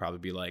him. I would probably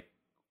be like,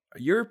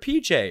 you're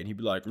PJ. And he'd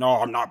be like, no,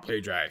 I'm not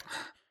PJ.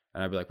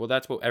 And I'd be like, well,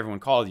 that's what everyone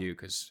called you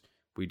because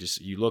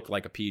you look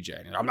like a PJ.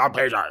 And I'm not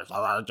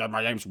PJ.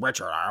 My name's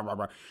Richard.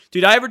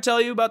 Did I ever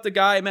tell you about the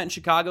guy I met in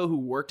Chicago who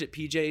worked at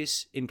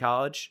PJ's in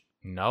college?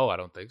 No, I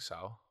don't think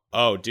so.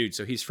 Oh, dude.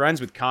 So he's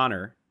friends with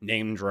Connor,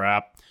 name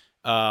drop.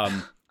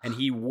 And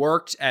he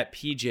worked at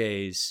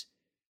PJ's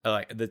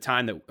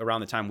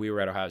around the time we were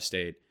at Ohio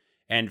State.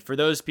 And for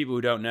those people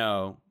who don't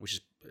know, which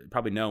is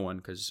probably no one,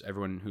 because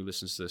everyone who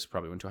listens to this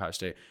probably went to Ohio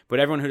State, but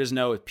everyone who doesn't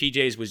know,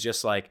 PJ's was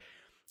just like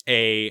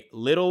a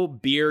little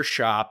beer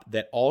shop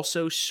that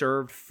also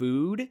served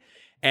food,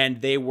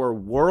 and they were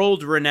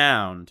world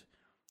renowned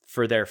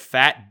for their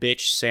fat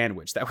bitch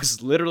sandwich. That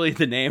was literally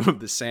the name of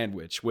the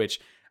sandwich, which,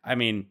 I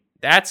mean,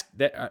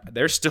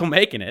 they're still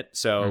making it.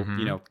 So,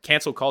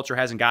 cancel culture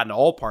hasn't gotten to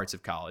all parts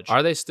of college.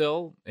 Are they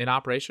still in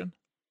operation?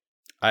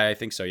 I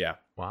think so, yeah.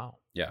 Wow.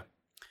 Yeah.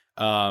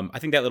 I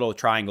think that little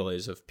triangle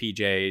is of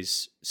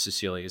PJ's,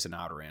 Cecilia's, and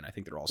Outer Inn. I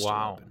think they're all still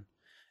open.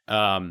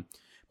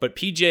 But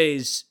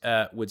PJ's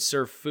would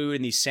serve food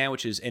in these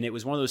sandwiches, and it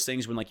was one of those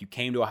things when like you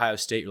came to Ohio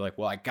State, you're like,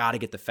 well, I got to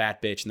get the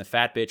fat bitch, and the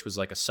fat bitch was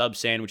like a sub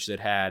sandwich that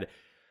had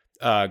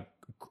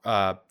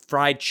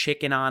fried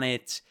chicken on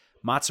it,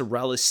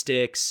 mozzarella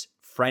sticks,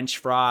 French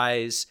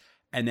fries,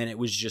 and then it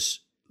was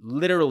just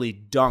literally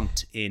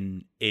dunked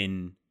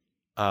in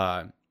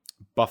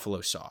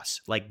buffalo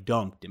sauce, like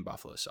dunked in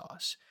buffalo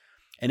sauce.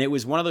 And it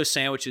was one of those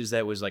sandwiches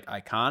that was like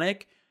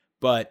iconic,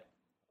 but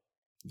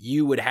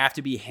you would have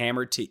to be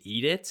hammered to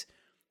eat it.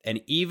 And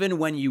even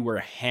when you were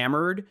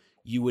hammered,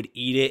 you would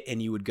eat it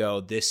and you would go,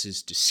 this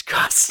is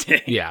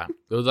disgusting. Yeah.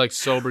 It would like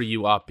sober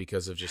you up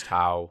because of just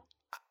how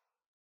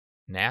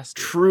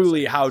nasty.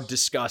 Truly how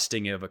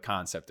disgusting of a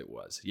concept it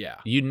was. Yeah.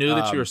 You knew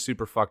that you were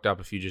super fucked up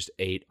if you just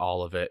ate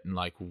all of it and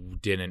like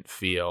didn't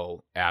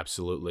feel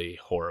absolutely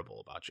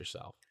horrible about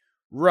yourself.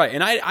 Right.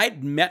 And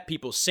I'd met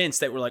people since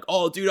that were like,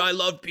 oh, dude, I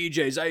love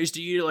PJs. I used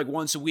to eat it like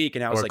once a week.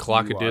 And I was like,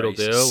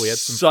 Clock-a-doodle-doo. We had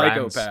some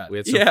psychopath.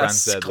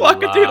 Friends that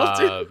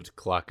loved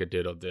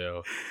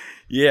Clock-a-doodle-doo.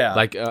 Yeah.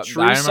 Like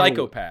true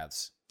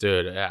psychopaths.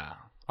 Dude, yeah.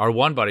 Our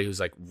one buddy who's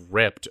like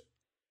ripped,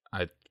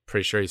 I'm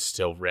pretty sure he's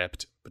still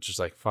ripped, but just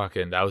like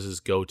fucking, that was his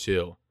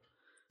go-to.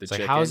 It's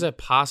like, how is that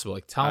possible?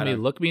 Like,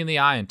 look me in the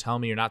eye and tell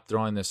me you're not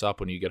throwing this up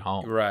when you get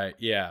home. Right.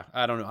 Yeah.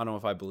 I don't know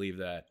if I believe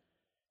that.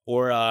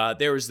 Or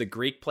there was the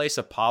Greek place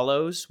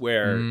Apollo's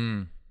where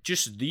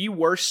just the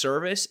worst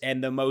service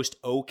and the most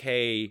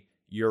okay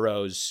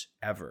euros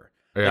ever.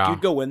 Yeah. Like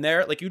you'd go in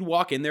there, like you'd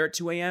walk in there at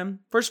 2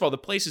 a.m. First of all, the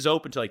place is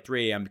open till like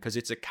 3 a.m. because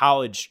it's a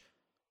college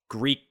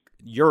Greek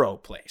Euro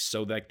place.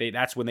 So like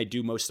that's when they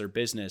do most of their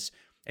business.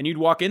 And you'd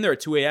walk in there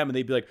at 2 a.m. and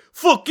they'd be like,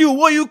 fuck you,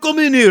 why you come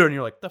in here? And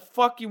you're like, the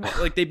fuck you want?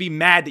 Like they'd be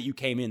mad that you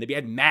came in. They'd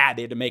be mad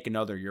they had to make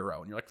another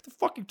euro. And you're like, what the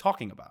fuck are you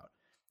talking about?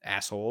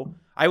 Asshole.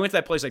 I went to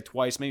that place like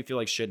twice, made me feel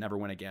like shit, never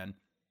went again.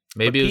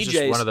 Maybe it was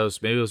just one of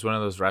those. Maybe it was one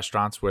of those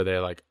restaurants where they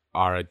like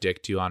are a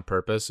dick to you on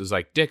purpose. It was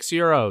like Dick's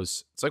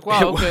Euros. It's like,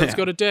 wow, okay, let's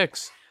go to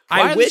Dick's.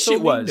 I wish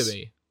it was.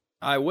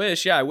 I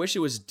wish it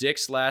was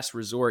Dick's Last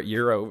Resort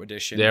Euro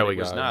edition. There we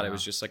go. It was not. Yeah. It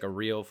was just like a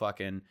real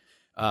fucking.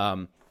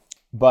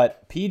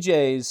 But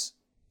PJ's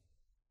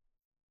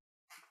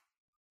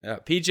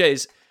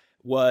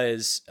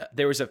was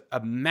there was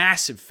a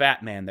massive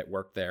fat man that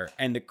worked there,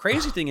 and the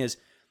crazy thing is.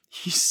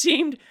 He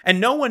seemed,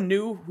 and no one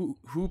knew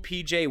who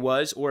PJ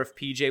was or if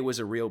PJ was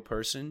a real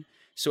person.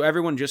 So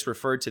everyone just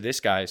referred to this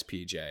guy as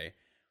PJ.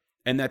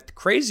 And that the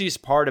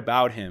craziest part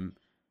about him,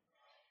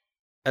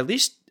 at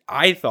least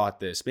I thought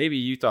this, maybe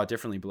you thought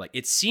differently, but like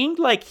it seemed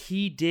like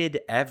he did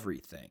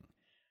everything.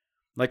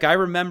 Like I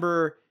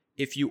remember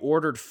if you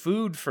ordered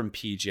food from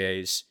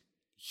PJ's,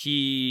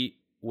 he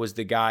was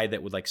the guy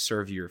that would like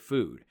serve you your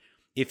food.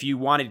 If you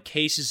wanted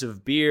cases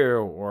of beer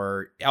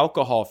or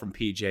alcohol from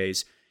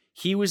PJ's,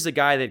 he was the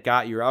guy that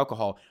got your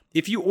alcohol.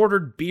 If you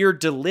ordered beer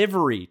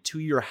delivery to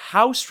your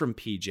house from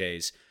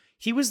PJ's,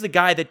 he was the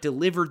guy that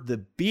delivered the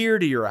beer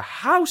to your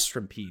house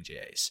from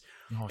PJ's.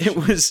 Oh, it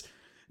was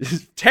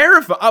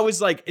terrifying. I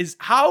was like,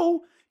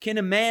 how can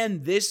a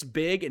man this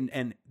big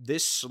and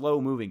this slow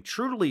moving,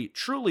 truly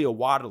a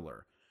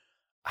waddler,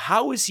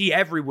 how is he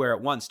everywhere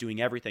at once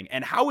doing everything?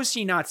 And how is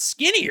he not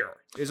skinnier?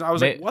 I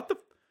was like, what the...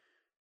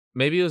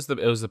 Maybe it was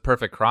the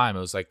perfect crime. It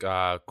was like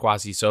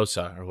Quasi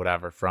Sosa or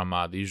whatever from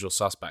The Usual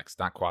Suspects,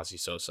 not Quasi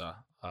Sosa.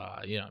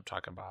 I'm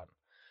talking about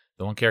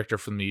the one character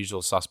from The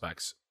Usual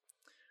Suspects.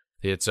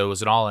 So it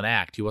was an all an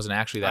act. He wasn't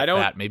actually that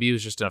fat. Maybe he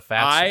was just in a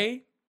fat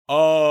suit.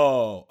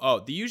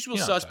 The Usual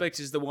Suspects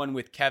is the one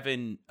with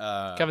Kevin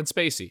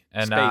Spacey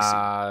and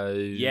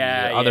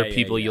Spacey. Other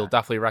people you'll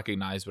definitely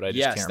recognize, but I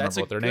just can't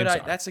remember what their names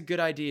are. That's a good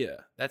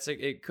idea.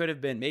 It could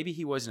have been. Maybe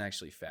he wasn't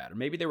actually fat, or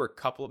maybe there were a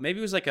couple. Maybe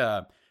it was like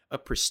a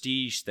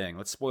prestige thing.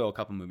 Let's spoil a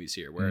couple movies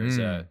here. Whereas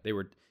it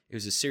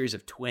was a series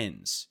of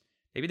twins.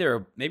 Maybe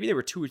there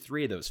were 2 or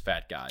 3 of those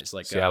fat guys.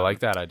 Like I like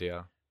that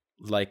idea.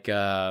 Like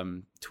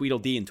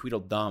Tweedledee and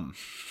Tweedledum.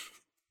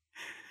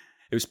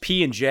 It was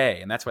P and J,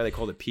 and that's why they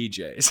called it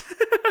PJs.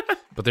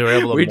 But they were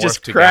able to we morph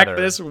just together. cracked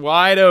this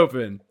wide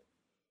open.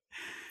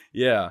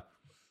 Yeah,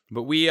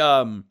 but we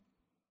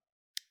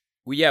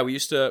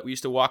used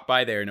to walk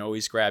by there and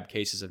always grab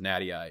cases of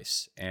Natty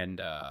Ice.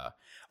 And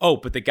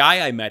but the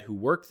guy I met who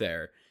worked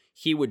there,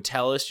 he would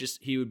tell us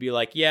he would be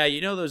like, yeah,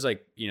 those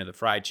like the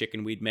fried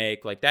chicken we'd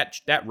make, like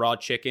that raw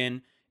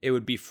chicken, it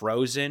would be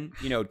frozen.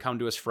 It would come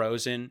to us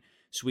frozen.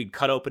 So we'd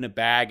cut open a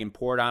bag and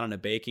pour it on a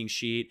baking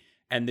sheet.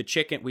 And the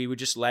chicken, we would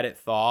just let it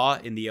thaw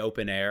in the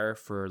open air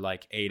for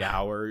like 8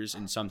 hours.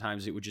 And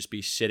sometimes it would just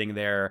be sitting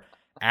there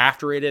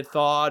after it had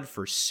thawed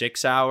for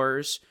 6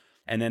 hours.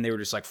 And then they were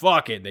just like,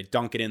 fuck it. They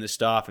dunk it in the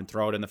stuff and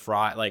throw it in the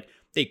fry. Like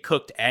they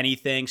cooked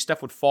anything.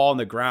 Stuff would fall on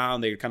the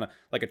ground. They kind of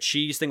like a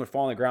cheese thing would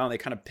fall on the ground. They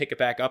kind of pick it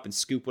back up and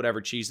scoop whatever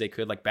cheese they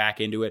could like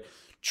back into it.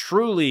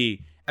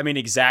 Truly, I mean,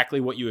 exactly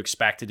what you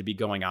expected to be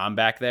going on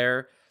back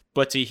there.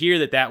 But to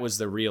hear that was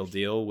the real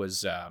deal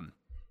was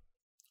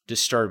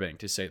disturbing,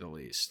 to say the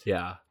least.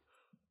 Yeah.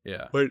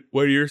 Yeah.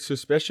 When your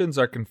suspicions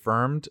are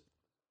confirmed,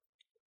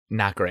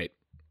 not great.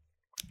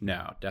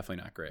 No,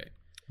 definitely not great.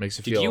 Makes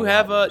you did feel.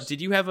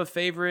 Did you have a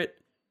favorite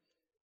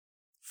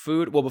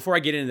Food. Well, before I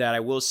get into that, I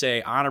will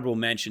say honorable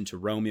mention to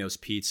Romeo's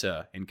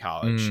Pizza in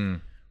college.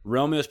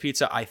 Romeo's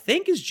Pizza, I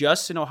think, is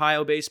just an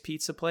Ohio-based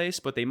pizza place,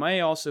 but they might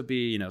also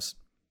be,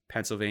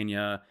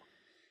 Pennsylvania,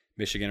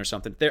 Michigan, or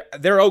something.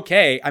 They're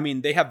okay. I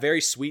mean, they have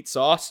very sweet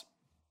sauce.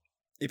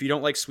 If you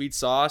don't like sweet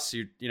sauce,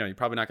 you're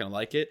probably not going to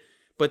like it.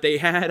 But they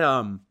had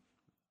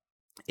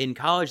in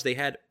college, they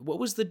had, what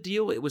was the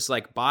deal? It was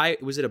like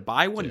was it a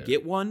buy one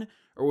get one,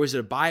 or was it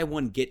a buy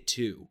one get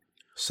two?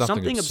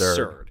 Something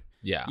absurd.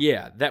 Yeah.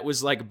 Yeah, that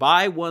was like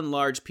buy one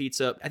large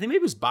pizza. I think maybe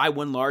it was buy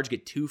one large,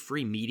 get two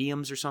free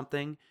mediums or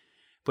something.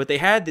 But they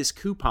had this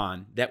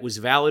coupon that was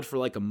valid for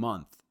like a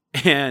month.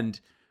 And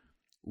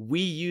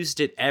we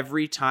used it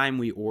every time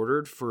we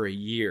ordered for a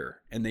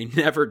year. And they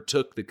never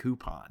took the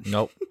coupon.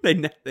 Nope. they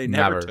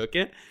never took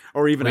it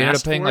or even we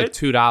asked for it. We ended up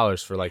paying like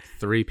 $2 for like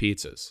 3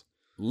 pizzas.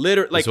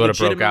 Literally, like what it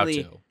broke out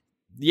to.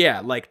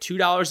 Yeah, like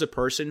 $2 a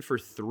person for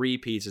 3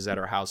 pizzas at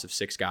our house of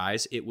 6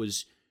 guys. It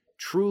was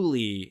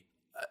truly...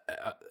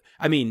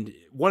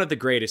 one of the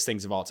greatest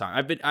things of all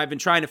time. I've been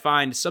trying to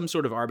find some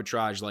sort of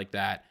arbitrage like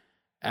that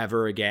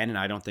ever again, and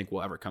I don't think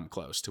we'll ever come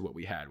close to what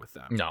we had with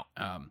them. No.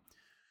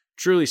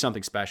 Truly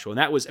something special. And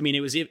that was,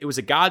 it was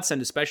a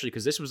godsend, especially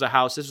because this was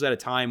at a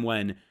time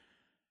when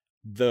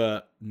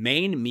the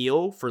main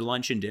meal for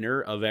lunch and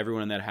dinner of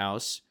everyone in that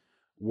house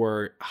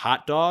were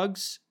hot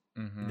dogs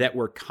that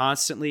were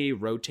constantly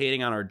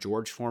rotating on our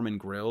George Foreman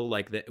grill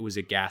like that it was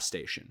a gas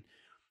station.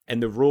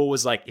 And the rule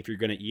was like, if you're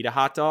going to eat a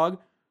hot dog,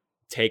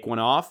 take one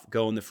off,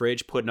 go in the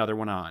fridge, put another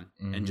one on,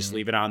 and just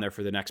leave it on there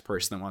for the next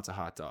person that wants a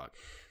hot dog.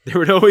 There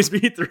would always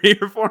be 3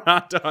 or 4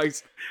 hot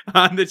dogs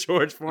on the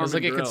George Foreman. It was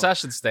like grill. A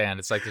concession stand.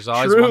 It's like there's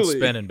always one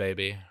spinning,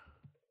 baby.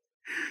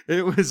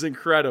 It was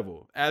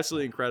incredible.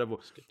 Absolutely incredible.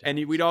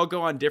 And we'd all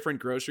go on different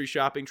grocery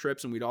shopping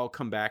trips, and we'd all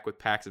come back with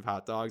packs of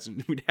hot dogs,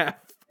 and we'd have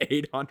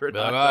 800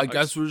 hot dogs. I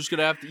guess we're just going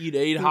to have to eat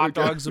 8 hot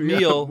dogs a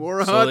meal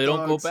so they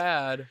don't go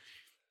bad.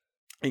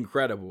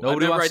 Incredible.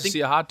 Nobody wants to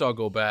see a hot dog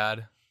go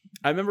bad.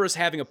 I remember us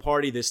having a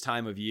party this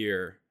time of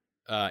year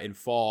in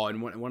fall,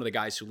 and one of the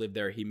guys who lived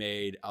there,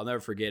 I'll never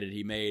forget it,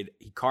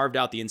 he carved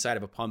out the inside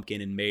of a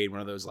pumpkin and made one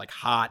of those like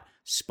hot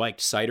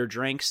spiked cider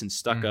drinks and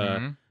stuck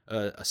a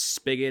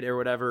spigot or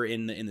whatever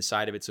in the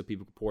side of it so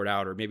people could pour it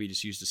out, or maybe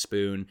just used a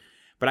spoon.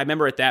 But I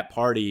remember at that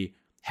party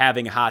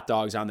having hot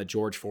dogs on the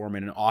George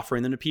Foreman and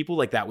offering them to people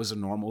like that was a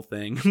normal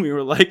thing. We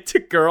were like to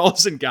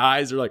girls and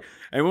guys, they're like,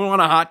 anyone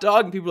want a hot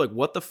dog? And people were like,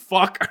 what the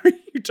fuck are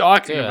you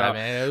talking about?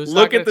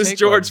 Look at this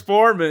George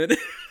Foreman.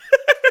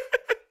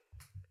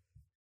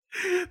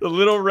 The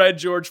little red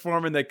George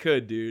Foreman that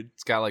could, dude.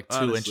 It's got like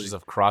 2 inches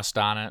of crust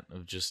on it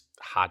of just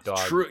hot dog.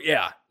 True,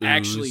 yeah. Ooze.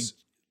 Actually,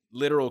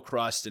 literal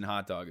crust and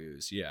hot dog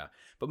ooze, yeah.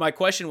 But my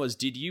question was,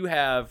 did you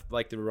have,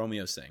 like the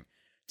Romeo's thing,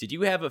 did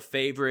you have a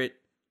favorite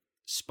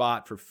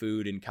spot for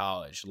food in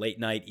college? Late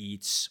night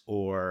eats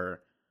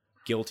or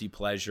guilty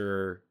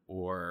pleasure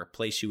or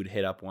place you would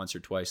hit up once or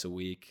twice a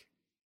week?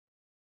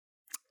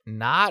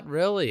 Not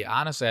really.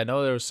 Honestly, I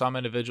know there were some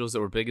individuals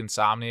that were big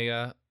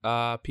insomnia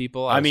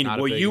people.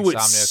 You would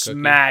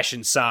smash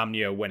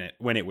insomnia when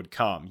it would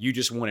come. You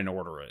just wouldn't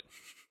order it.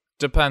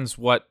 Depends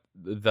what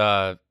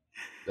the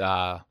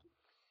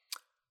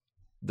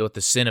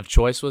sin of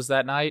choice was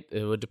that night.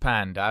 It would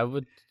depend. I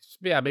would,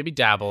 maybe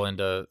dabble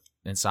into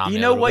insomnia.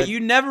 You know what? You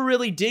never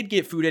really did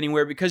get food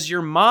anywhere because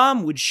your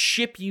mom would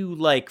ship you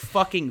like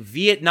fucking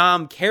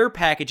Vietnam care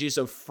packages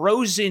of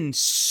frozen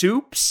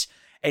soups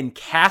and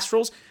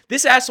casseroles.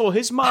 This asshole,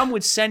 his mom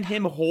would send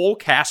him whole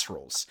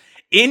casseroles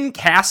in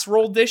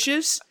casserole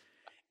dishes,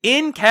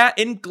 in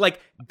like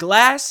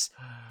glass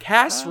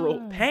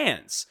casserole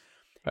pans.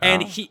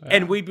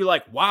 And we'd be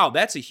like, wow,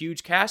 that's a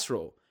huge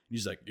casserole. And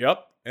he's like,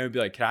 yep. And we'd be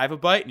like, can I have a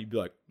bite? And he'd be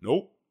like,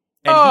 nope.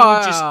 And he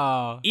would just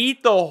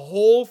eat the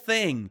whole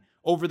thing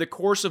over the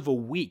course of a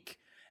week.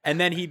 And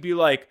then he'd be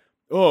like,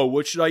 oh,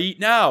 what should I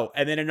eat now?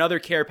 And then another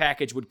care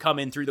package would come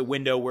in through the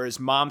window where his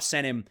mom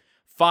sent him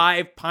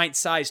 5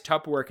 pint-sized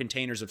Tupperware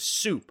containers of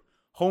soup,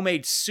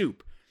 homemade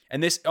soup.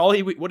 And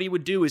what he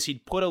would do is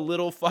he'd put a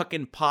little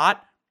fucking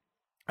pot,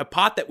 a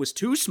pot that was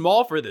too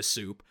small for the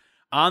soup,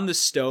 on the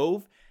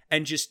stove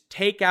and just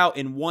take out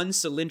in one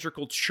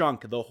cylindrical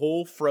chunk the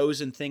whole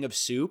frozen thing of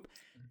soup,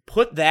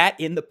 put that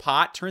in the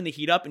pot, turn the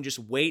heat up, and just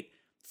wait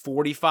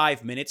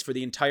 45 minutes for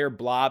the entire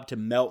blob to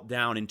melt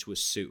down into a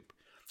soup.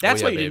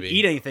 That's why you didn't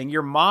eat anything.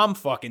 Your mom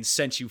fucking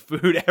sent you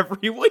food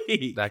every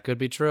week. That could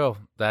be true.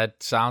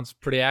 That sounds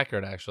pretty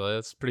accurate, actually.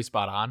 That's pretty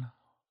spot on.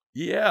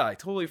 Yeah, I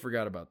totally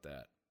forgot about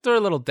that. There are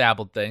little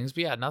dabbled things,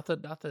 but yeah,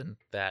 nothing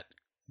that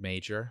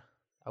major.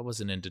 I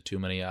wasn't into too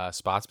many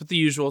spots, but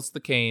the usuals, the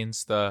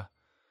Canes, I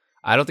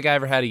don't think I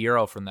ever had a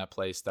gyro from that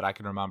place that I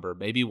can remember.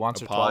 Maybe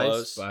once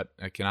Apollo's. or twice,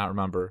 but I cannot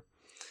remember.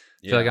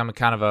 I feel like I'm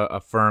kind of a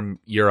firm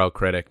gyro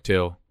critic,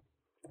 too.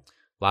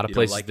 A lot of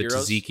places, like the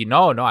gyros? tzatziki.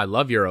 No, I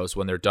love gyros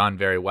when they're done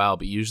very well,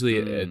 but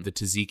usually the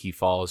tzatziki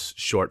falls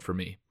short for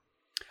me.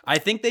 I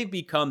think they've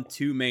become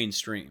too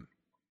mainstream.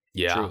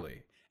 Yeah.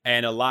 Truly.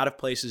 And a lot of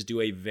places do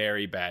a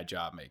very bad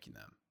job making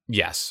them.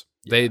 Yes.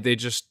 Yeah. They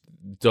just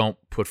don't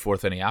put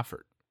forth any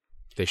effort.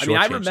 They shortchange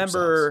I remember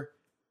themselves.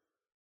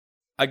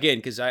 again,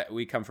 because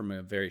we come from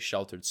a very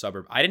sheltered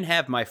suburb. I didn't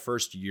have my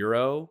first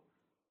euro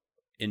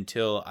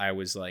until I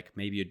was like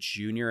maybe a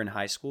junior in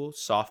high school,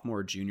 sophomore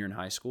or junior in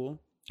high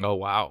school. Oh,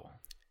 wow.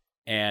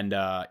 And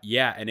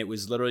and it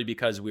was literally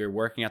because we were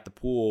working at the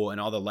pool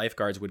and all the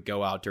lifeguards would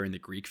go out during the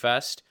Greek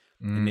Fest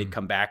and they'd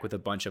come back with a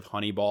bunch of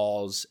honey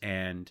balls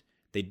and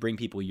they'd bring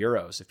people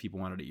euros if people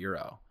wanted a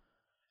euro.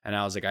 And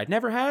I was like, I'd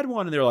never had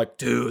one. And they were like,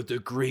 dude, the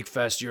Greek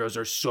Fest euros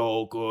are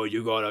so good.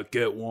 You got to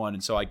get one.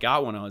 And so I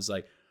got one. I was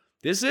like,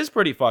 this is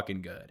pretty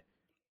fucking good.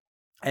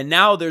 And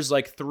now there's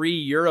like 3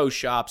 euro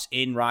shops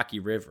in Rocky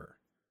River.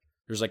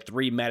 There's like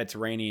 3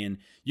 Mediterranean.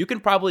 You can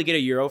probably get a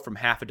euro from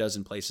half a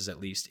dozen places at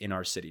least in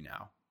our city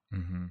now.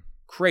 Mm-hmm.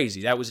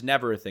 Crazy. That was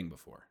never a thing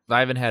before. I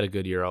haven't had a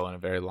good euro in a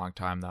very long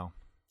time, though,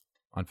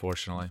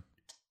 unfortunately.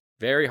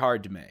 Very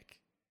hard to make.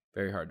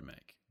 Very hard to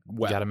make.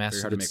 Well, you got to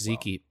master the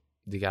tzatziki.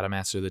 You got to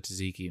master the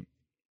tzatziki.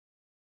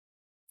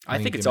 I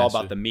think it's all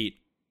about the meat.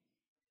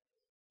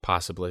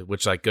 Possibly,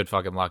 which, like, good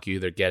fucking luck. You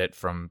either get it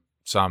from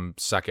some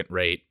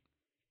second-rate,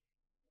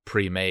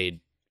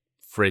 pre-made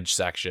fridge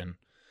section.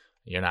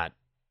 You're not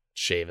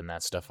shaving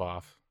that stuff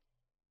off.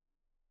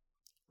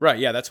 Right,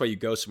 yeah, that's why you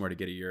go somewhere to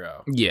get a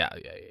euro. Yeah.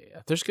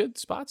 There's good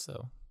spots,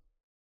 though.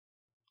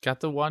 Got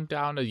the one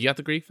down at, you got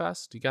the Greek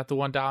Fest? You got the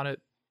one down at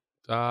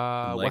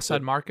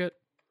Westside Market?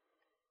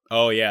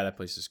 Oh, yeah, that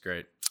place is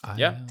great.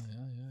 Yeah.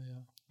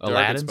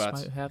 Aladdin's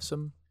might have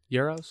some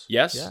euros.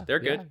 Yes, they're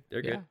good.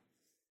 They're good.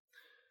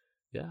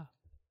 Yeah.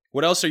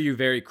 What else are you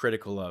very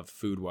critical of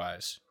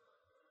food-wise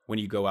when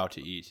you go out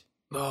to eat?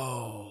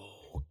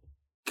 Oh,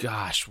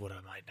 gosh, what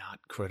am I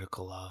not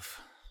critical of?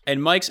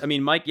 And Mike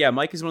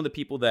is one of the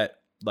people that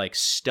like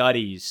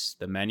studies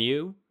the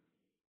menu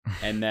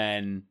and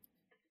then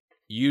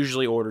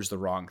usually orders the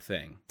wrong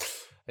thing.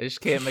 I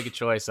just can't make a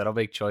choice. I don't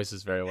make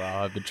choices very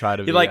well. I've been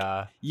trying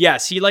to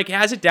yes, he like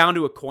has it down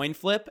to a coin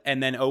flip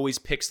and then always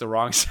picks the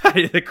wrong side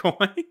of the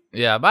coin.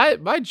 Yeah,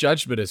 my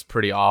judgment is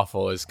pretty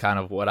awful is kind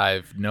of what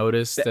I've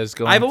noticed as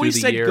going I've always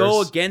through said the years.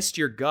 Go against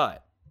your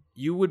gut.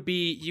 You would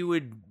be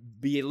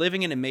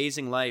living an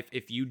amazing life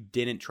if you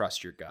didn't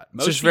trust your gut.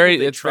 It's very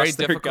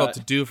difficult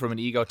to do from an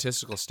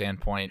egotistical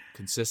standpoint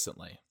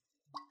consistently.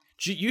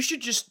 You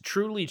should just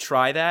truly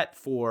try that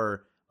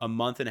for a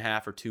month and a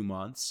half or 2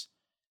 months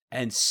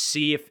and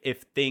see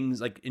if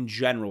things, like in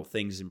general,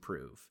 things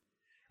improve.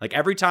 Like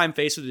every time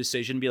faced with a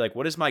decision, be like,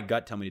 what does my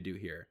gut tell me to do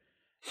here?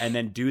 And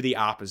then do the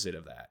opposite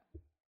of that.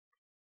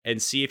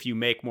 And see if you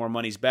make more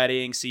money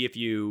betting, see if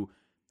you,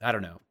 I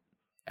don't know,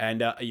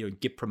 and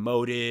get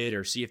promoted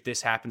or see if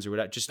this happens or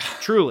whatever. Just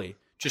truly,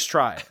 just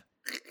try it.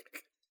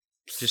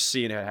 Just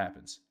seeing how it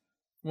happens.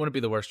 Wouldn't be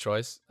the worst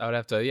choice. I would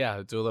have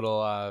to, do a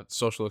little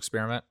social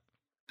experiment.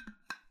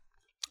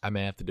 I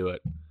may have to do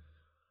it.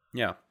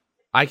 Yeah.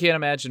 I can't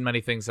imagine many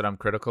things that I'm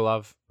critical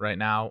of right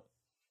now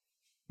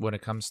when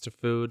it comes to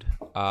food.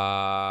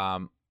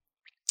 I'm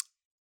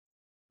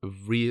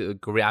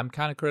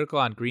kind of critical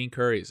on green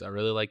curries. I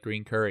really like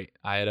green curry.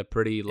 I had a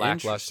pretty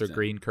lackluster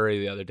green curry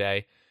the other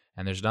day,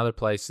 and there's another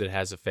place that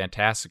has a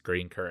fantastic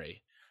green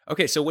curry.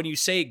 Okay, so when you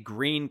say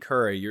green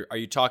curry, are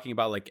you talking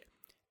about like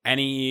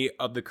any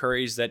of the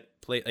curries that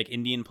like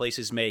Indian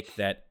places make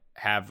that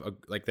have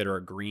that are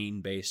a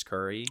green based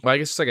curry? Well, I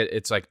guess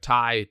it's like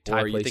Thai or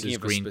are you places thinking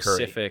of green a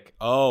specific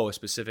curry. A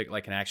specific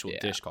like an actual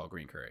dish called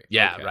green curry.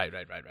 Yeah, okay. Right.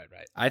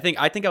 I think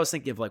I was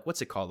thinking of like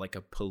what's it called, like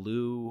a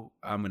palu.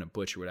 I'm gonna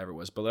butcher whatever it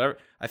was, but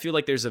I feel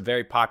like there's a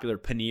very popular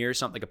paneer,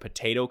 something like a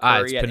potato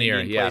curry. It's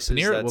paneer. Yeah,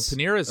 paneer. Well,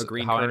 paneer is a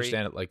green how curry. I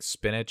understand it, like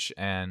spinach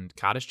and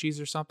cottage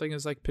cheese or something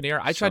is like paneer.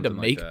 I tried to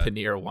make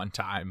paneer one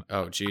time.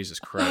 Oh Jesus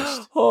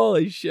Christ!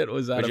 Holy shit!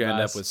 Was that? Would you end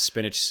up with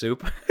spinach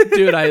soup?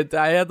 Dude, I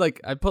had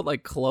I put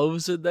like cloves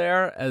in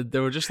there, and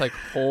there were just like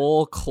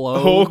whole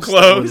cloves. Whole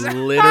cloves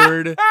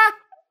littered.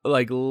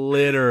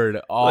 Littered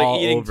all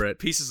like over it.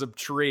 Pieces of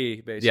tree,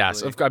 basically.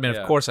 Yes, of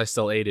course I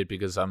still ate it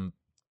because I'm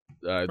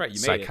a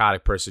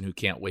psychotic person who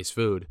can't waste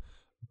food.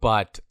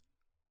 But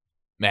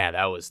man,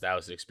 that was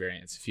an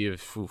experience.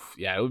 It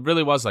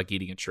really was like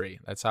eating a tree.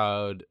 That's how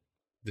I would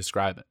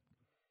describe it.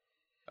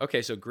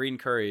 Okay, so green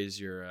curry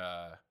is your.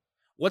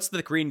 What's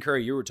the green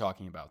curry you were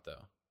talking about,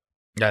 though?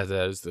 Yeah,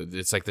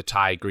 it's like the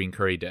Thai green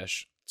curry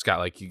dish. It's got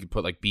like you can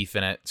put like beef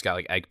in it. It's got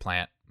like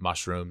eggplant,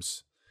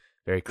 mushrooms.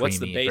 Very creamy, what's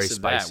the base very of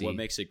spicy. That? What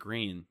makes it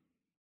green?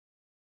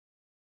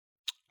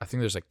 I think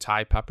there's like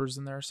Thai peppers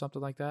in there or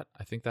something like that.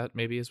 I think that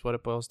maybe is what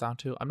it boils down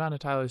to. I'm not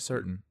entirely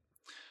certain.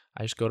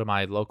 I just go to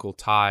my local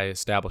Thai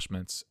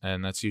establishments,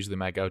 and that's usually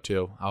my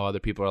go-to. How other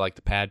people are like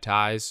the pad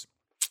Thais.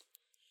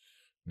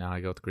 Now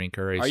I go with the green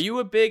curries. Are you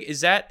a big?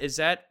 Is that?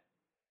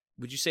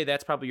 Would you say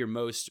that's probably your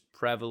most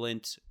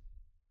prevalent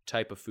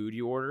type of food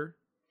you order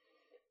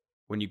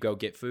when you go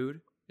get food?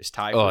 Is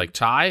Thai food? Oh, like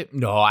Thai?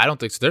 No, I don't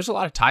think so. There's a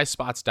lot of Thai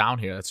spots down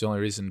here. That's the only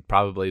reason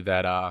probably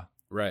that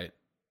right.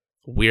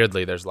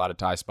 Weirdly, there's a lot of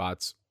Thai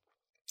spots.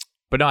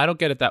 But no, I don't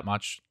get it that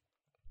much.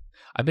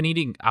 I've been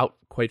eating out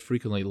quite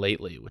frequently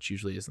lately, which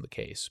usually isn't the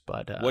case.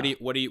 But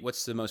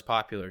what's the most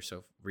popular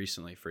so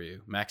recently for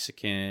you?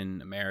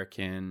 Mexican,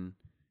 American,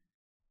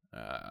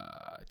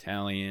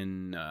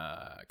 Italian,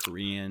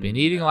 Korean. Been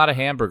eating a lot of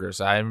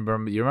hamburgers. I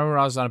remember. You remember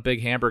when I was on a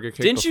big hamburger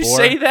kick? Didn't before? you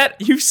say that?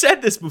 You've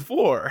said this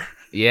before.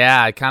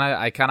 Yeah, I kind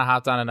of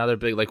hopped on another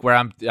big, like, where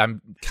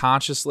I'm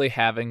consciously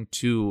having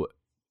to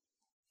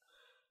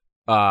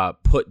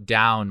put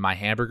down my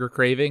hamburger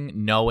craving,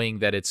 knowing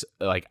that it's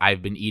like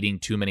I've been eating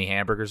too many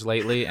hamburgers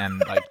lately, and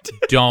like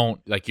don't,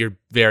 like, you're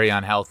very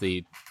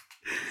unhealthy.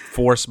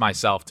 Force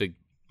myself to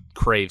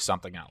crave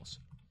something else.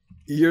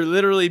 You're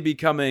literally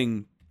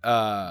becoming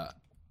the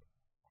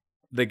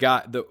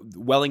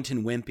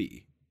Wellington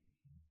Wimpy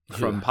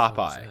from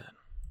Popeye.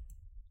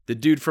 The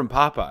dude from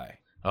Popeye.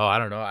 Oh, I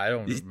don't know. I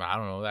don't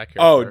know that character.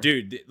 Oh,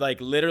 dude,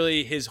 like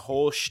literally his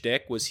whole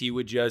shtick was he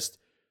would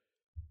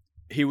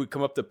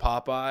come up to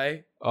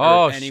Popeye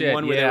or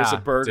anyone where there was a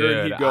burger, dude,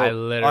 and he'd go,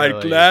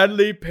 I'd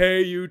gladly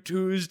pay you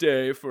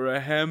Tuesday for a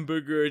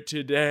hamburger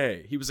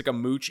today. He was like a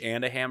mooch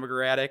and a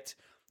hamburger addict.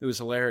 It was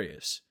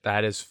hilarious.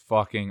 That is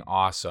fucking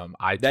awesome.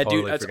 That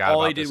totally dude, that's forgot all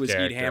about he did this was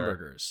character. Eat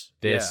hamburgers.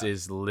 This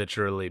is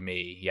literally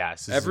me.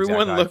 Yes.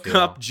 Everyone look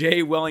up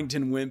Jay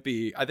Wellington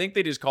Wimpy. I think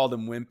they just called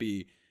him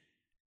Wimpy.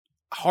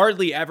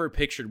 Hardly ever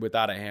pictured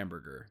without a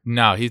hamburger.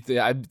 No,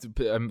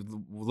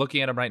 I'm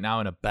looking at him right now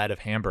in a bed of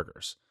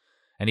hamburgers.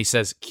 And he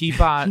says, keep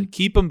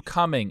them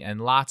coming,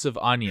 and lots of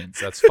onions.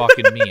 That's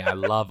fucking me. I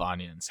love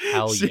onions.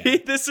 Hell yeah.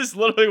 See, this is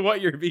literally what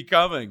you're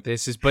becoming.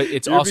 But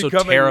it's also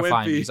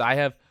terrifying because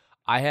I'm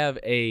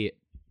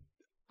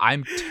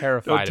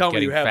terrified of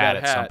getting fat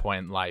at some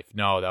point in life.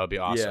 No, that would be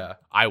awesome. Yeah.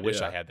 I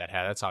wish I had that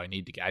hat. That's how I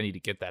need to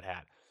get that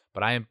hat.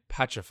 But I am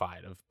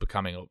petrified of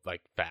becoming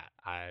like fat.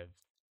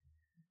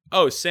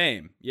 Oh,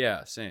 same.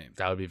 Yeah, same.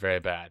 That would be very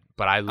bad.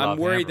 But I'm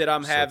worried that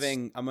I'm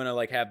gonna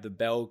like have the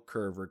bell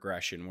curve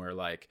regression where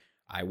like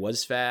I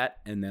was fat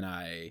and then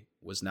I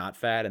was not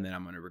fat, and then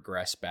I'm gonna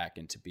regress back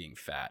into being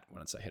fat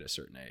once I hit a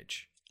certain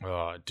age.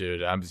 Oh,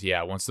 dude. Once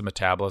the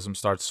metabolism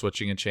starts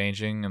switching and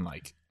changing, and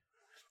like,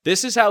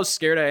 this is how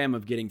scared I am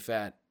of getting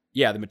fat.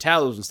 Yeah, the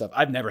metabolism stuff.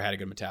 I've never had a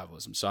good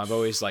metabolism, so I've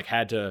always like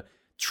had to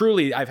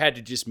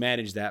just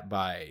manage that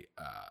by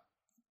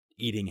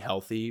eating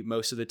healthy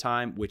most of the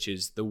time, which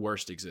is the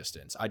worst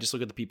existence. I just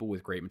look at the people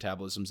with great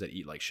metabolisms that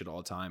eat like shit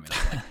all the time, and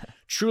I'm like,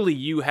 truly,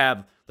 you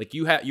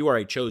are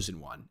a chosen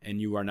one,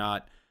 and you are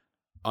not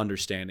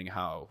understanding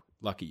how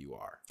lucky you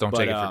are. Don't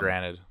take it for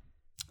granted.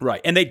 Right,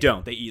 and they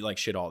don't. They eat like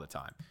shit all the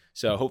time.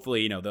 So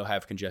hopefully, they'll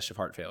have congestive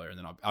heart failure, and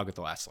then I'll get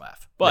the last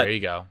laugh. But there you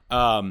go.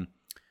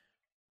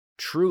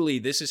 Truly,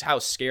 this is how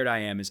scared I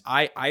am. Is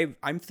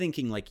I'm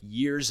thinking like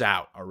years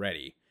out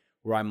already,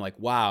 where I'm like,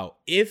 wow,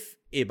 if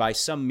by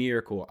some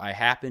miracle I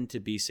happen to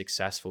be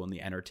successful in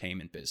the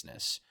entertainment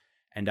business,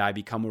 and I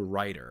become a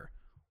writer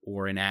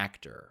or an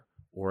actor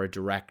or a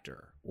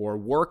director or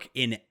work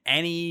in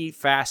any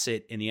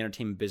facet in the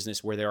entertainment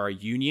business where there are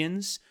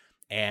unions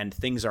and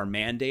things are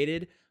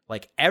mandated.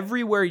 Like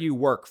everywhere you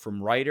work,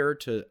 from writer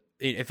to,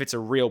 if it's a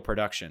real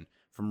production,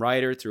 from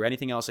writer through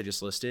anything else I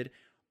just listed,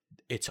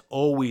 it's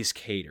always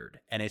catered.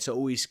 And it's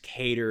always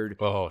catered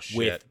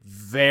with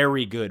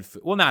very good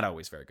food. Well, not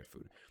always very good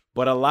food,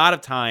 but a lot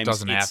of times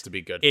doesn't have to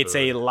be good. It's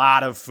a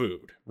lot of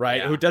food,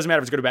 right? Yeah. It doesn't matter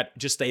if it's good or bad,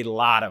 just a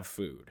lot of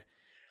food.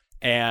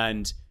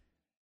 And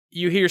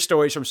you hear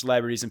stories from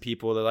celebrities and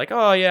people, they're like,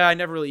 oh yeah, I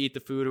never really eat the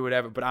food or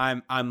whatever. But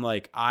I'm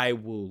like, I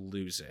will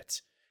lose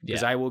it.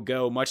 Because I will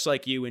go, much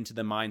like you, into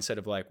the mindset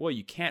of like, well,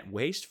 you can't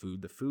waste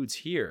food. The food's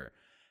here.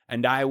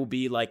 And I will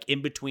be like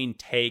in between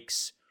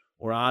takes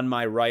or on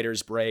my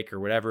writer's break or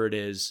whatever it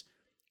is,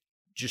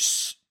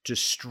 just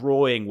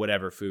destroying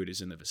whatever food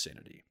is in the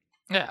vicinity.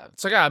 Yeah.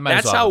 It's like, I might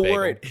as well have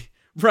a bagel.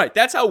 Right.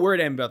 That's how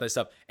worried I am about this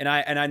stuff. And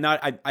I'm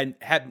not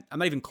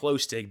even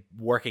close to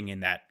working in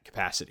that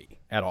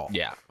capacity at all.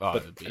 Yeah.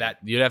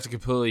 You'd have to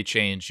completely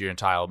change your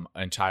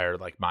entire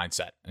like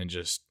mindset and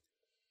just,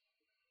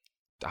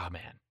 oh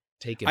man.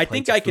 I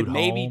think I could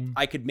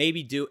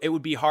maybe do it.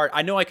 Would be hard.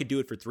 I know I could do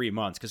it for 3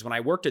 months, because when I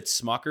worked at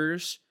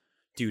Smucker's,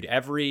 dude,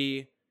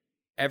 every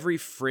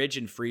fridge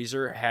and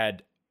freezer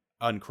had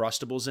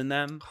Uncrustables in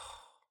them,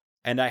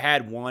 and I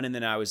had one, and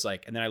then I was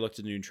like, and then I looked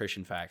at the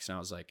nutrition facts, and I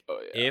was like,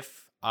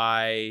 if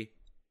I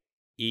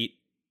eat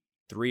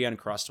 3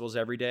 Uncrustables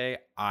every day,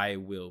 I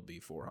will be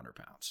 400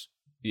 pounds.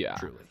 Yeah,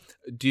 truly.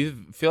 Do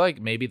you feel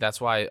like maybe that's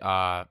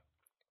why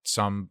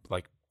some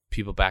like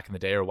people back in the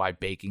day, or why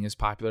baking is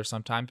popular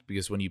sometimes?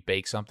 Because when you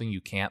bake something,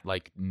 you can't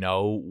like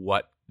know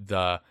what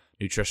the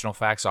nutritional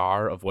facts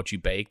are of what you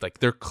baked. Like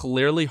they're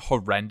clearly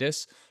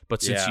horrendous,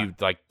 but since you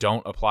like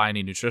don't apply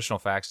any nutritional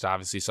facts to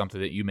obviously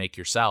something that you make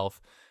yourself,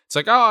 it's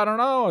like, oh, I don't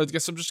know, I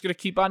guess I'm just gonna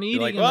keep on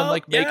eating, and then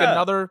like make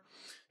another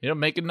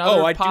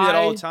Oh, I do that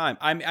all the time.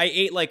 I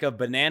ate like a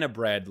banana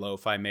bread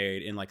loaf I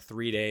made in like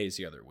 3 days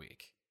the other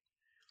week.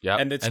 Yeah,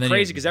 and it's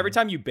crazy because every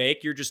time you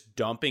bake, you're just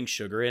dumping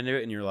sugar into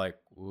it, and you're like,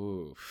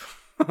 ooh.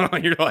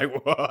 You're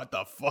like, what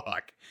the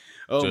fuck?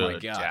 Oh, dude, my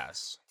God.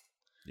 Yes.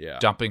 Yeah.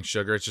 Dumping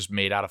sugar. It's just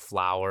made out of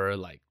flour,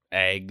 like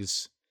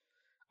eggs.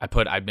 I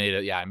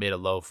made a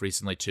loaf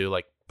recently too.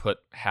 Like put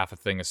half a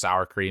thing of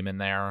sour cream in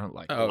there.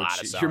 Like a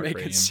lot of sour cream. You're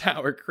making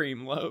sour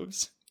cream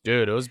loaves.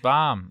 Dude, it was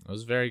bomb. It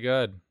was very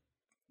good.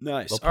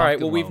 Nice. Little All right.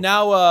 pumpkin Well, we've loaf.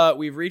 now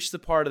we've reached the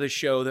part of the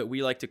show that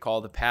we like to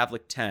call the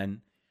Pavlik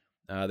 10.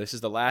 This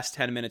is the last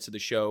 10 minutes of the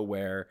show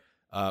where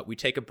we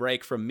take a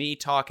break from me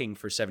talking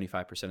for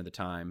 75% of the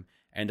time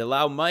and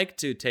allow Mike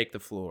to take the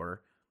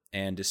floor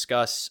and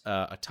discuss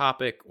a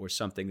topic or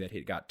something that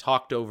he got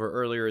talked over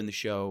earlier in the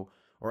show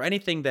or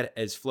anything that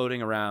is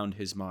floating around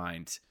his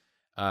mind.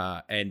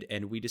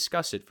 And we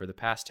discuss it for the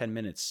past 10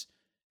 minutes.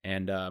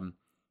 And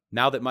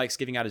now that Mike's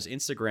giving out his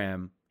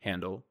Instagram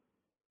handle,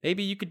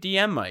 maybe you could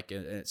DM Mike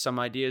some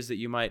ideas that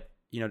you might,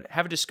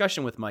 have a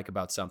discussion with Mike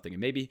about something,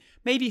 and maybe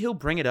he'll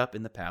bring it up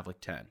in the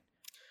Pavlik 10.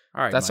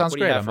 All right, That Mike, sounds what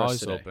do you great. have I'm for us always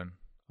today? open.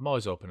 I'm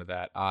always open to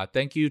that.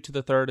 Thank you to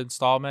the third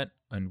installment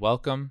and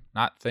welcome.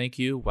 Not thank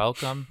you,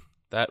 welcome.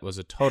 That was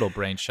a total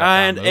brain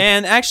shutdown.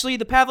 And actually,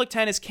 the Pavlik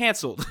 10 is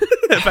canceled,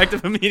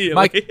 effective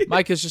immediately.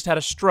 Mike has just had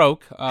a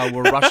stroke.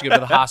 We're rushing him to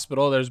the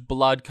hospital. There's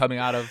blood coming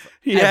out of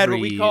He had what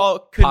every we call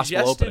possible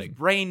opening. congestive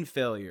brain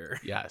failure.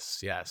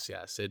 Yes.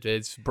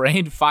 Its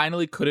brain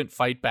finally couldn't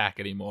fight back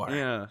anymore.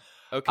 Yeah.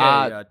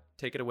 Okay.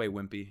 Take it away,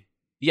 Wimpy.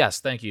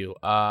 Yes, thank you.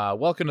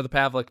 Welcome to the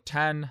Pavlik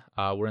 10.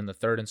 We're in the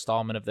third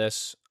installment of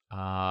this.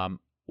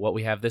 What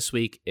we have this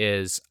week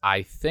is,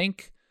 I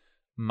think,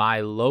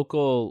 my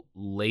local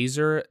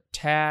laser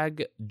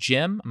tag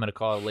gym. I'm going to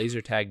call it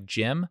laser tag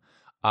gym.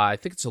 I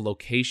think it's a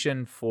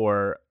location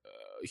for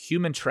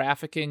human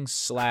trafficking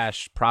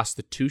 /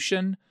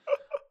 prostitution.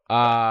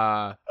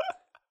 The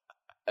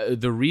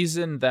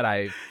reason that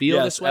I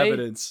feel this way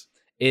evidence.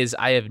 is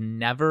I have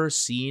never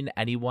seen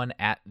anyone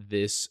at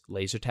this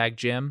laser tag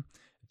gym,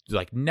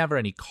 like never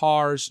any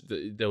cars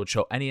that would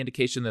show any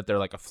indication that they're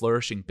like a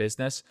flourishing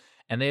business.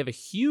 And they have a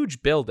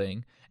huge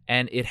building,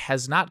 and it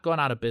has not gone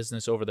out of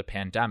business over the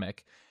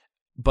pandemic,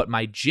 but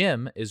my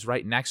gym is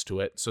right next to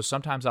it. So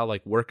sometimes I'll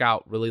like work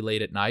out really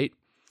late at night,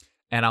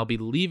 and I'll be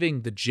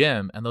leaving the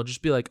gym, and there'll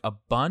just be like a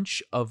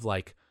bunch of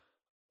like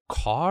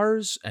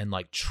cars and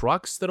like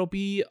trucks that'll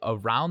be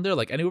around there,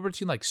 like anywhere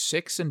between like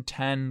 6 and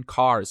 10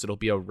 cars that'll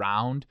be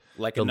around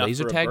Like the enough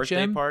laser for a tag birthday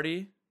gym.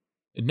 party?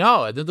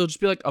 No, and then there'll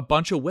just be like a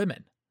bunch of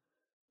women.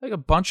 Like a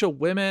bunch of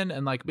women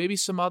and like maybe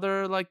some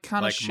other like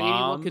kind of Like shady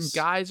looking moms?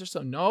 guys or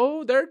something.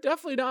 No, they're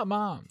definitely not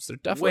moms. They're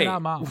definitely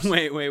not moms.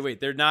 Wait.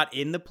 They're not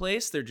in the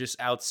place? They're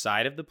just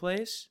outside of the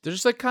place? They're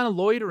just like kind of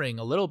loitering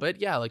a little bit.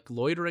 Yeah, like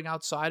loitering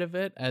outside of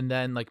it. And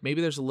then like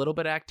maybe there's a little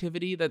bit of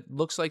activity that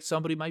looks like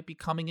somebody might be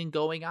coming and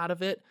going out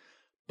of it,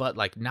 but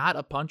like not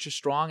a bunch of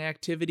strong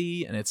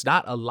activity. And it's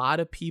not a lot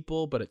of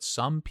people, but it's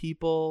some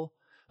people.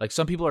 Like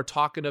some people are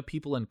talking to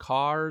people in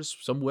cars.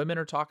 Some women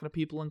are talking to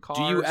people in cars.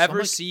 Do you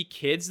ever see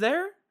kids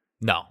there?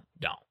 No.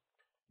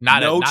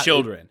 No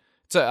children.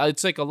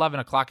 It's like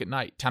 11 o'clock at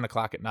night, 10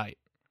 o'clock at night.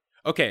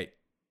 Okay.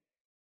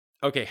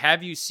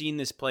 Have you seen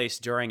this place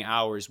during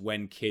hours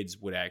when kids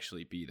would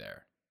actually be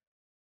there?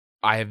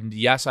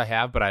 Yes, I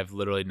have, but I've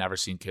literally never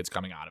seen kids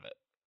coming out of it.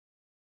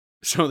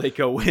 So they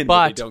go in,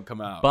 but they don't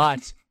come out.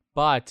 But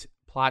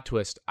plot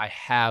twist, I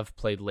have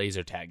played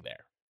laser tag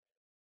there.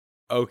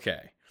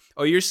 Okay.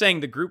 Oh, you're saying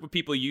the group of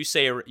people you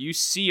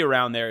see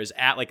around there is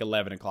at like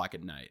 11 o'clock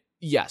at night.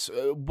 Yes.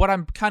 What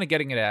I'm kind of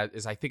getting at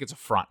is I think it's a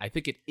front. I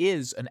think it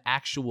is an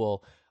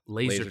actual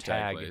laser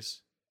tag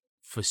place.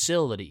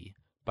 Facility,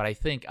 but I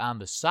think on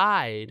the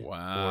side,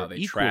 wow, they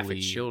equally, traffic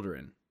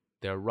children.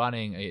 They're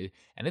running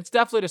and it's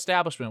definitely an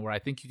establishment where I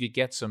think you could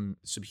get some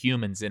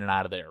humans in and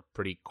out of there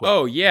pretty quick.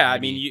 Oh yeah,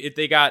 Maybe. I mean,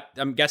 if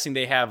I'm guessing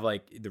they have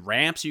like the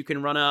ramps you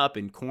can run up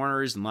and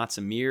corners and lots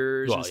of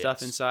mirrors and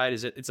stuff inside.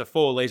 It's a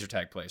full laser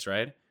tag place,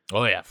 right?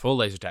 Oh yeah, full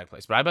laser tag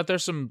place. But I bet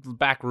there's some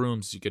back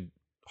rooms you could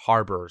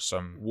harbor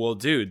some. Well,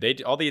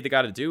 dude, all they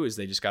got to do is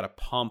they just got to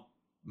pump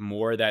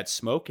more of that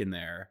smoke in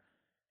there.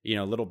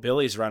 Little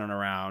Billy's running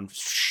around.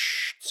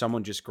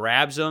 Someone just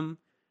grabs him,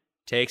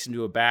 takes him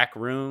to a back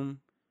room,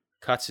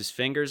 cuts his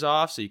fingers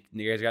off, so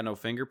you guys got no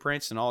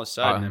fingerprints, and all of a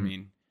sudden, I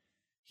mean,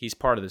 he's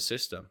part of the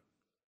system.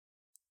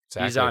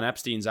 Exactly. He's on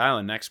Epstein's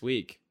Island next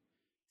week.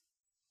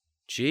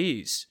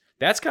 Jeez,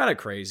 that's kind of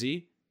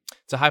crazy.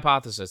 It's a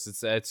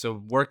hypothesis. It's a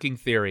working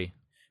theory.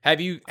 Have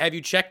you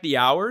checked the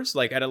hours?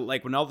 Like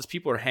when all these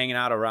people are hanging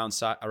out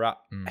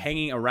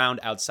hanging around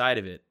outside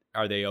of it,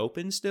 are they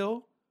open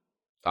still?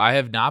 I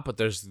have not, but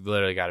there's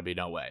literally got to be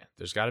no way.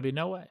 There's got to be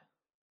no way.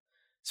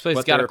 This place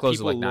But got there to are close at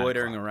people like 9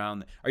 loitering o'clock.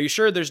 around. Are you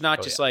sure there's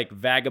not just like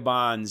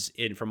vagabonds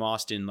from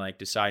Austin like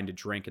deciding to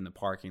drink in the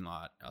parking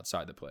lot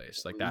outside the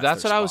place? Like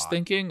that's what I was spot?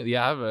 thinking.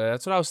 Yeah,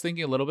 that's what I was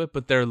thinking a little bit.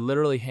 But they're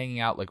literally hanging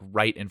out like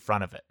right in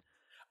front of it.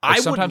 Like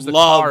sometimes the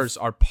cars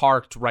are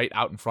parked right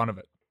out in front of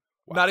it.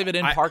 Wow. Not even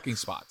in parking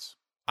spots.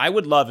 I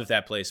would love if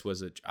that place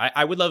was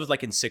I would love if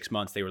like in 6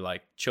 months they were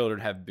like,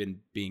 children have been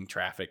being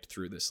trafficked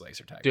through this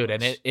laser tag. Dude,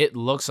 place. and it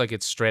looks like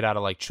it's straight out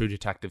of like True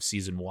Detective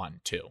season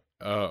 1 too.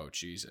 Oh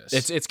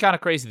Jesus. It's kind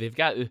of crazy. They've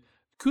got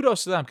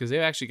kudos to them because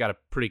they've actually got a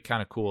pretty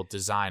kind of cool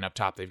design up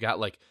top. They've got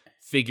like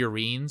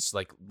figurines,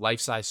 like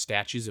life-size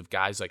statues of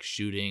guys like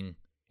shooting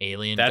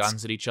alien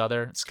guns at each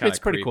other. It's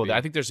pretty cool.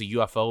 I think there's a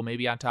UFO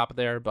maybe on top of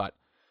there, but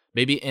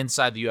maybe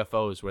inside the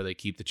UFO is where they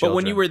keep the children. But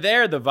when you were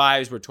there, the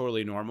vibes were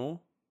totally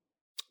normal.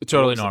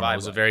 Totally was the normal. vibe It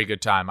was a like? very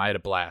good time. I had a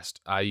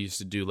blast. I used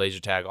to do laser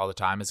tag all the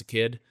time as a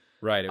kid.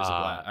 Right, it was a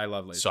blast. I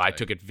love laser So tag. I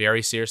took it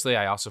very seriously.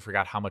 I also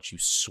forgot how much you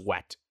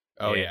sweat.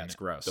 Oh yeah, in it's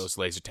gross. Those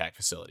laser tag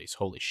facilities.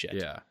 Holy shit.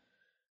 Yeah.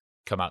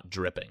 Come out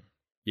dripping.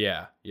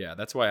 Yeah, yeah.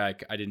 That's why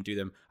I didn't do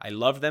them. I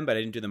loved them, but I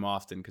didn't do them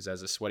often because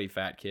as a sweaty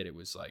fat kid, it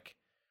was like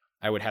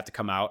I would have to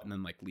come out and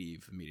then like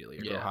leave immediately.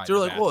 Or go hide They're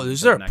in the like, whoa, bathroom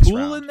is until there the a next pool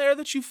round. in there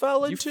that you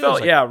fell You into? fell-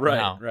 It's like, yeah, right,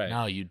 no, right.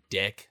 No, you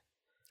dick.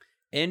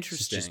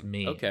 Interesting. It's just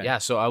me. Okay. Yeah,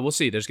 so we'll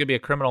see. There's going to be a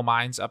Criminal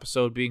Minds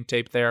episode being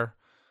taped there,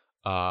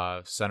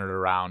 centered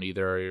around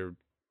either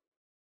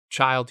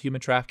child human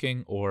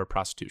trafficking or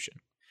prostitution.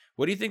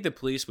 What do you think the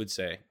police would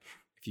say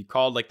if you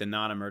called like the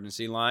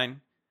non-emergency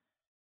line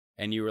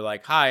and you were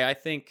like, "Hi, I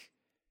think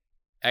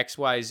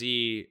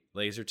XYZ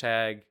laser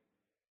tag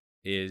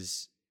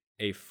is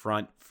a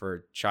front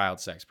for child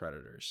sex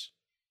predators."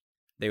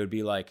 They'd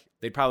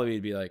probably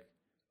be like,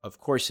 "Of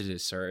course it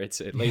is, sir. It's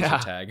a laser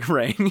tag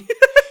ring."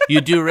 You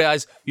do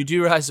realize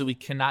that we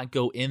cannot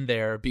go in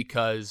there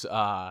because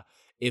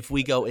if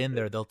we go in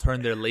there, they'll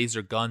turn their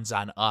laser guns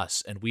on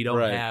us, and we don't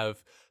Right.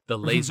 have the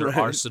laser Right.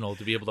 arsenal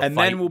to be able to And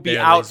fight then we'll be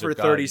their out laser for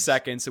 30 guns.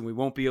 seconds and we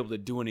won't be able to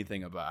do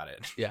anything about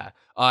it. Yeah.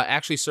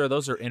 Actually, sir,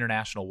 those are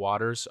international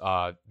waters.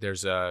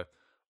 There's a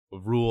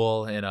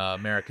rule in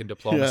American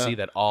diplomacy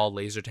that all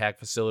laser tag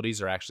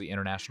facilities are actually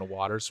international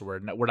waters, so we're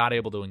not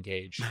able to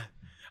engage.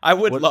 I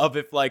would love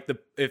if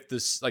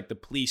the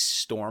police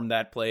stormed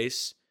that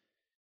place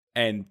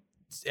and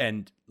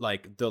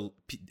like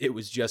it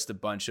was just a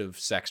bunch of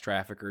sex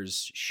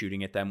traffickers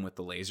shooting at them with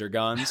the laser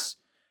guns.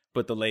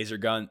 But the laser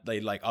gun,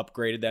 they like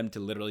upgraded them to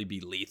literally be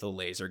lethal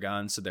laser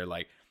guns. So they're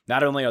like,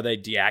 not only are they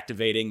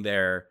deactivating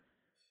their,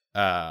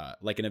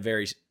 like in a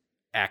very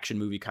action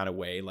movie kind of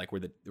way, like where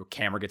the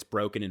camera gets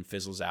broken and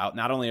fizzles out.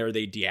 Not only are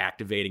they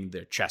deactivating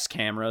their chest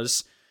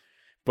cameras,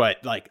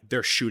 but like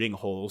they're shooting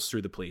holes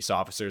through the police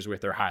officers with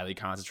their highly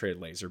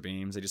concentrated laser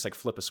beams. They just like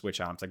flip a switch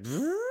on. It's like,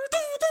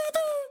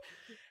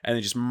 and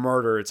they just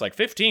murder. It's like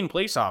 15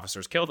 police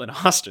officers killed in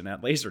Austin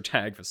at laser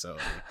tag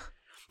facility.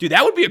 Dude,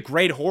 that would be a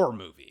great horror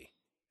movie.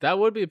 That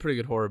would be a pretty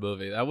good horror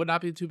movie. That would not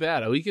be too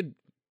bad. We could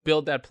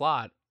build that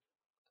plot.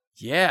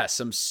 Yeah,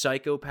 some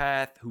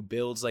psychopath who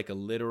builds like a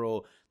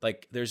literal,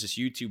 like there's this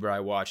YouTuber I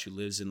watch who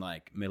lives in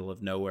like middle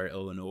of nowhere,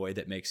 Illinois,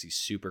 that makes these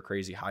super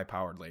crazy high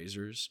powered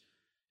lasers.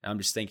 And I'm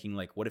just thinking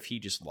like, what if he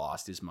just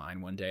lost his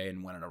mind one day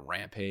and went on a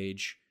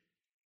rampage,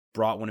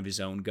 brought one of his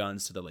own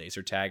guns to the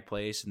laser tag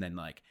place, and then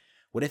like,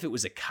 what if it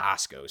was a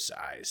Costco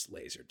sized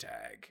laser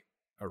tag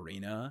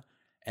arena?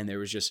 And there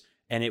was just,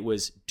 and it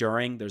was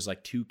during, there's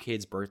like 2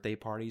 kids' birthday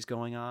parties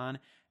going on,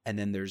 and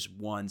then there's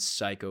one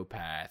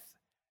psychopath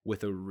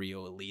with a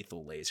real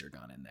lethal laser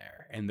gun in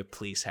there, and the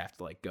police have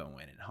to like go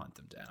in and hunt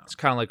them down. It's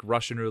kind of like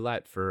Russian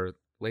roulette for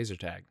laser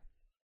tag.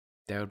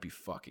 That would be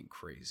fucking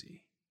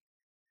crazy.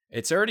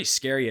 It's already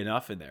scary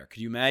enough in there.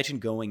 Could you imagine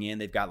going in?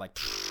 They've got like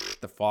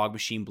the fog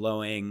machine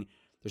blowing.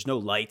 There's no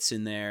lights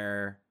in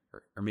there,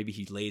 or maybe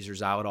he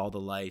lasers out all the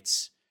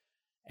lights,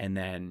 and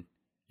then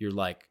you're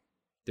like,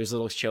 there's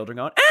little children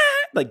going, ah!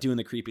 Like doing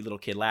the creepy little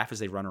kid laugh as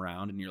they run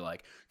around, and you're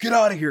like, get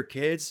out of here,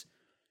 kids.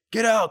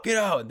 Get out, get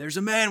out. And there's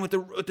a man with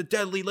the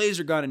deadly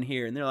laser gun in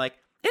here. And they're like,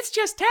 it's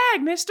just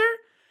tag, mister.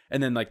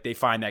 And then like they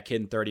find that kid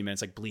in 30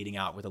 minutes like bleeding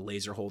out with a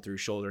laser hole through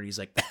his shoulder. And he's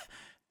like,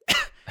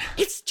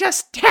 it's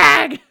just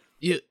tag,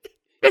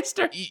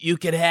 mister. You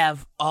could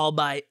have all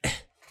my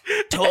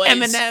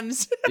toys.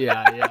 M&Ms.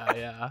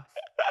 Yeah.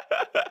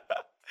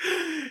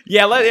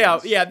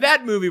 Yeah,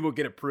 that movie will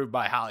get approved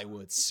by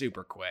Hollywood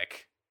super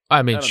quick.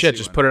 I mean, I don't shit, see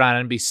just why put it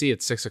on NBC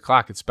at 6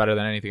 o'clock. It's better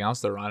than anything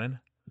else they're running.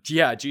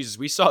 Yeah, Jesus,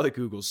 we saw the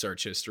Google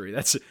search history.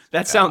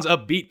 That sounds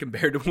upbeat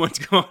compared to what's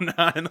going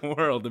on in the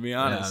world, to be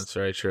honest. Yeah, that's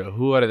very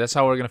true. That's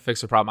how we're going to fix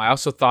the problem. I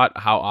also thought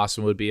how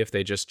awesome it would be if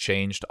they just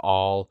changed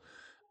all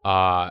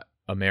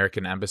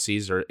American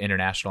embassies or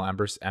international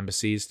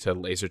embassies to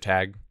laser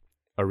tag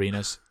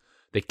arenas.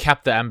 They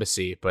kept the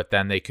embassy, but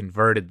then they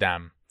converted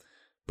them,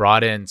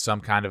 brought in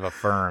some kind of a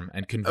firm,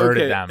 and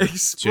converted them.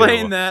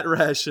 Explain that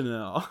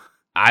rationale.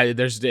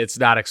 It's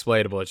not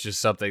explainable. It's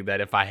just something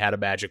that if I had a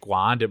magic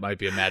wand, it might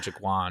be a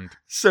magic wand.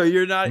 So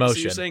you're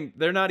motion. saying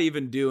they're not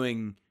even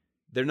doing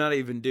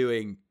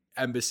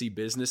embassy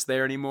business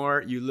there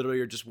anymore. You literally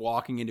are just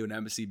walking into an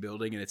embassy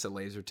building and it's a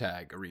laser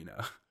tag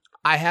arena.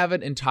 I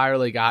haven't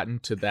entirely gotten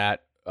to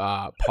that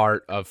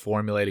part of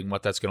formulating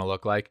what that's going to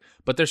look like,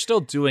 but they're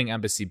still doing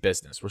embassy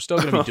business. We're still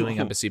going to be doing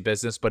embassy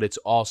business, but it's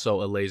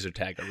also a laser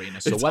tag arena.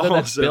 So whether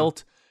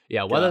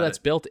that's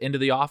built into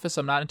the office,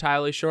 I'm not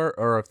entirely sure,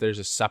 or if there's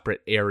a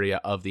separate area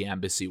of the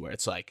embassy where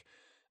it's like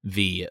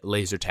the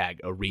laser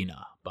tag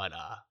arena. But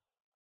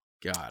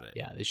got it.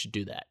 Yeah, they should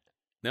do that.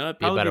 No, it'd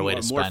Be a probably better be way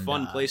a to more spend,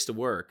 fun place to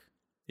work.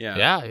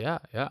 Yeah.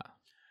 Yeah.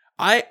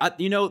 I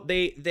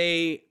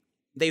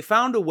they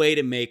found a way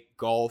to make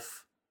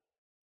golf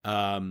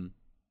fun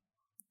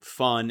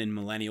and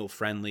millennial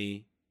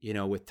friendly,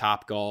 with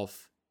Top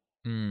Golf.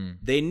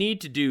 They need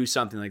to do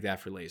something like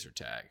that for laser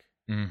tag.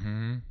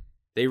 Mm-hmm.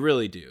 They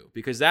really do,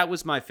 because that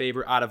was my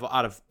favorite out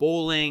of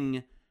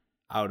bowling,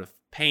 out of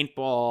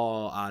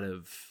paintball, out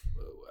of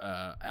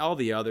all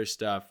the other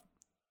stuff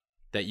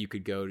that you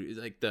could go to,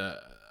 like the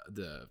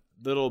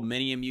little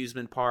mini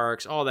amusement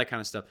parks, all that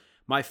kind of stuff.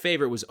 My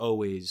favorite was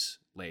always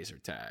laser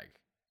tag.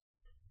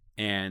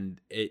 And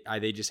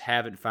they just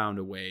haven't found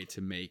a way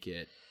to make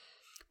it.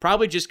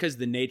 Probably just because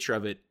the nature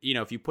of it,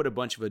 if you put a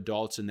bunch of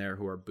adults in there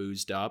who are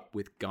boozed up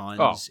with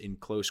guns in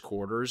close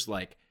quarters,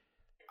 like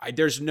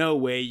there's no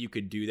way you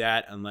could do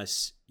that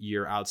unless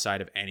you're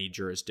outside of any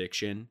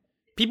jurisdiction.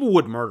 People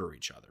would murder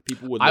each other.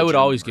 I would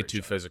always get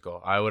too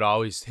physical. I would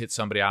always hit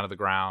somebody onto the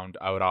ground.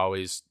 I would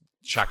always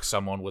check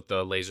someone with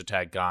the laser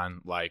tag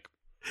gun. Like,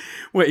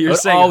 wait, you're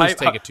saying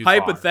take it too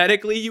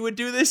hypothetically you would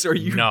do this, or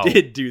you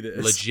did do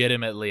this?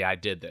 Legitimately, I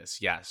did this.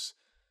 Yes.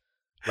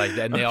 Like,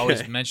 and they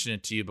always mention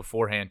it to you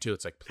beforehand too.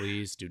 It's like,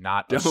 please don't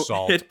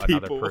assault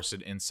another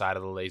person inside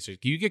of the laser.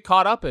 You get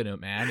caught up in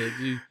it,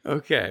 man.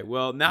 Okay,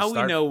 well now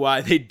we know why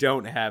they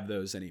don't have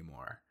those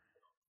anymore.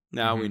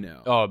 Now we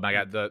know. Oh my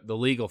God, the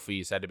legal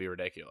fees had to be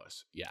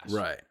ridiculous. Yes.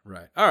 Right.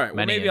 All right.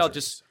 Well, maybe I'll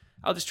just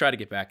try to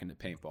get back into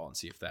paintball and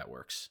see if that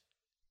works.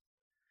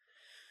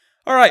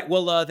 All right.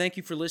 Well, thank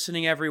you for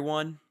listening,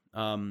 everyone.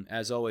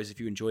 As always,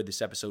 if you enjoyed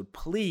this episode,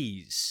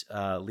 please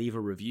leave a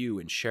review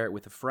and share it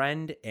with a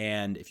friend.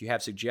 And if you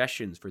have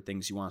suggestions for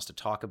things you want us to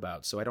talk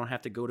about, so I don't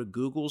have to go to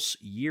Google's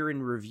Year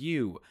in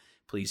Review,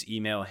 please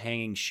email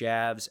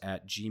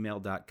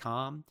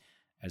hangingshavs@gmail.com.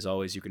 As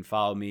always, you can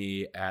follow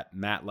me at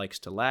Matt Likes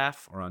to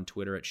Laugh or on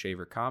Twitter at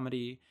Shaver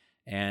Comedy.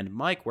 And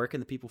Mike, where can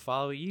the people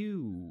follow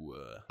you?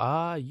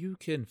 You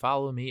can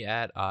follow me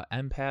at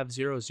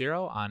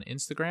mpav00 on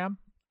Instagram.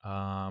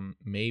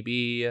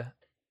 Maybe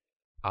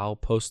I'll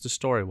post a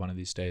story one of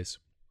these days.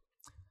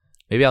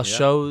 Maybe I'll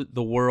show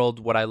the world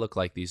what I look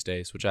like these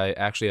days, which I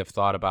actually have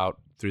thought about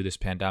through this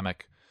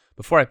pandemic.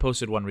 Before I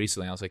posted one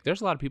recently, I was like,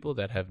 there's a lot of people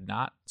that have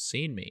not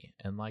seen me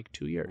in like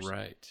 2 years.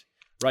 Right.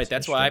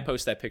 That's why I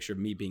post that picture of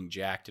me being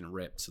jacked and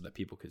ripped so that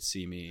people could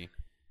see me,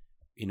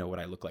 what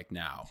I look like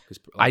now.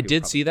 I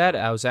did see that.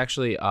 I was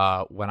actually,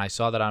 when I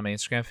saw that on my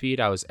Instagram feed,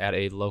 I was at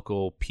a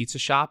local pizza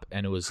shop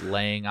and it was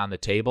laying on the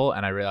table.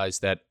 And I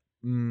realized that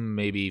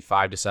maybe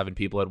 5 to 7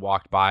 people had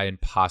walked by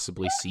and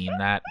possibly seen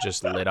that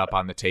just lit up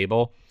on the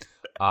table.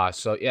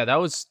 So yeah,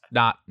 that was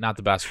not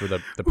the best for the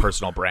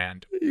personal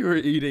brand. You were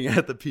eating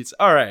at the pizza.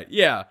 All right.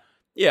 Yeah.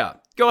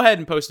 Go ahead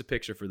and post a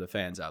picture for the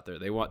fans out there.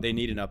 They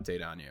need an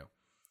update on you.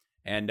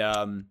 And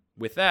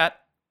with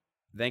that,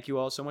 thank you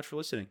all so much for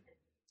listening.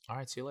 All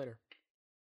right. See you later.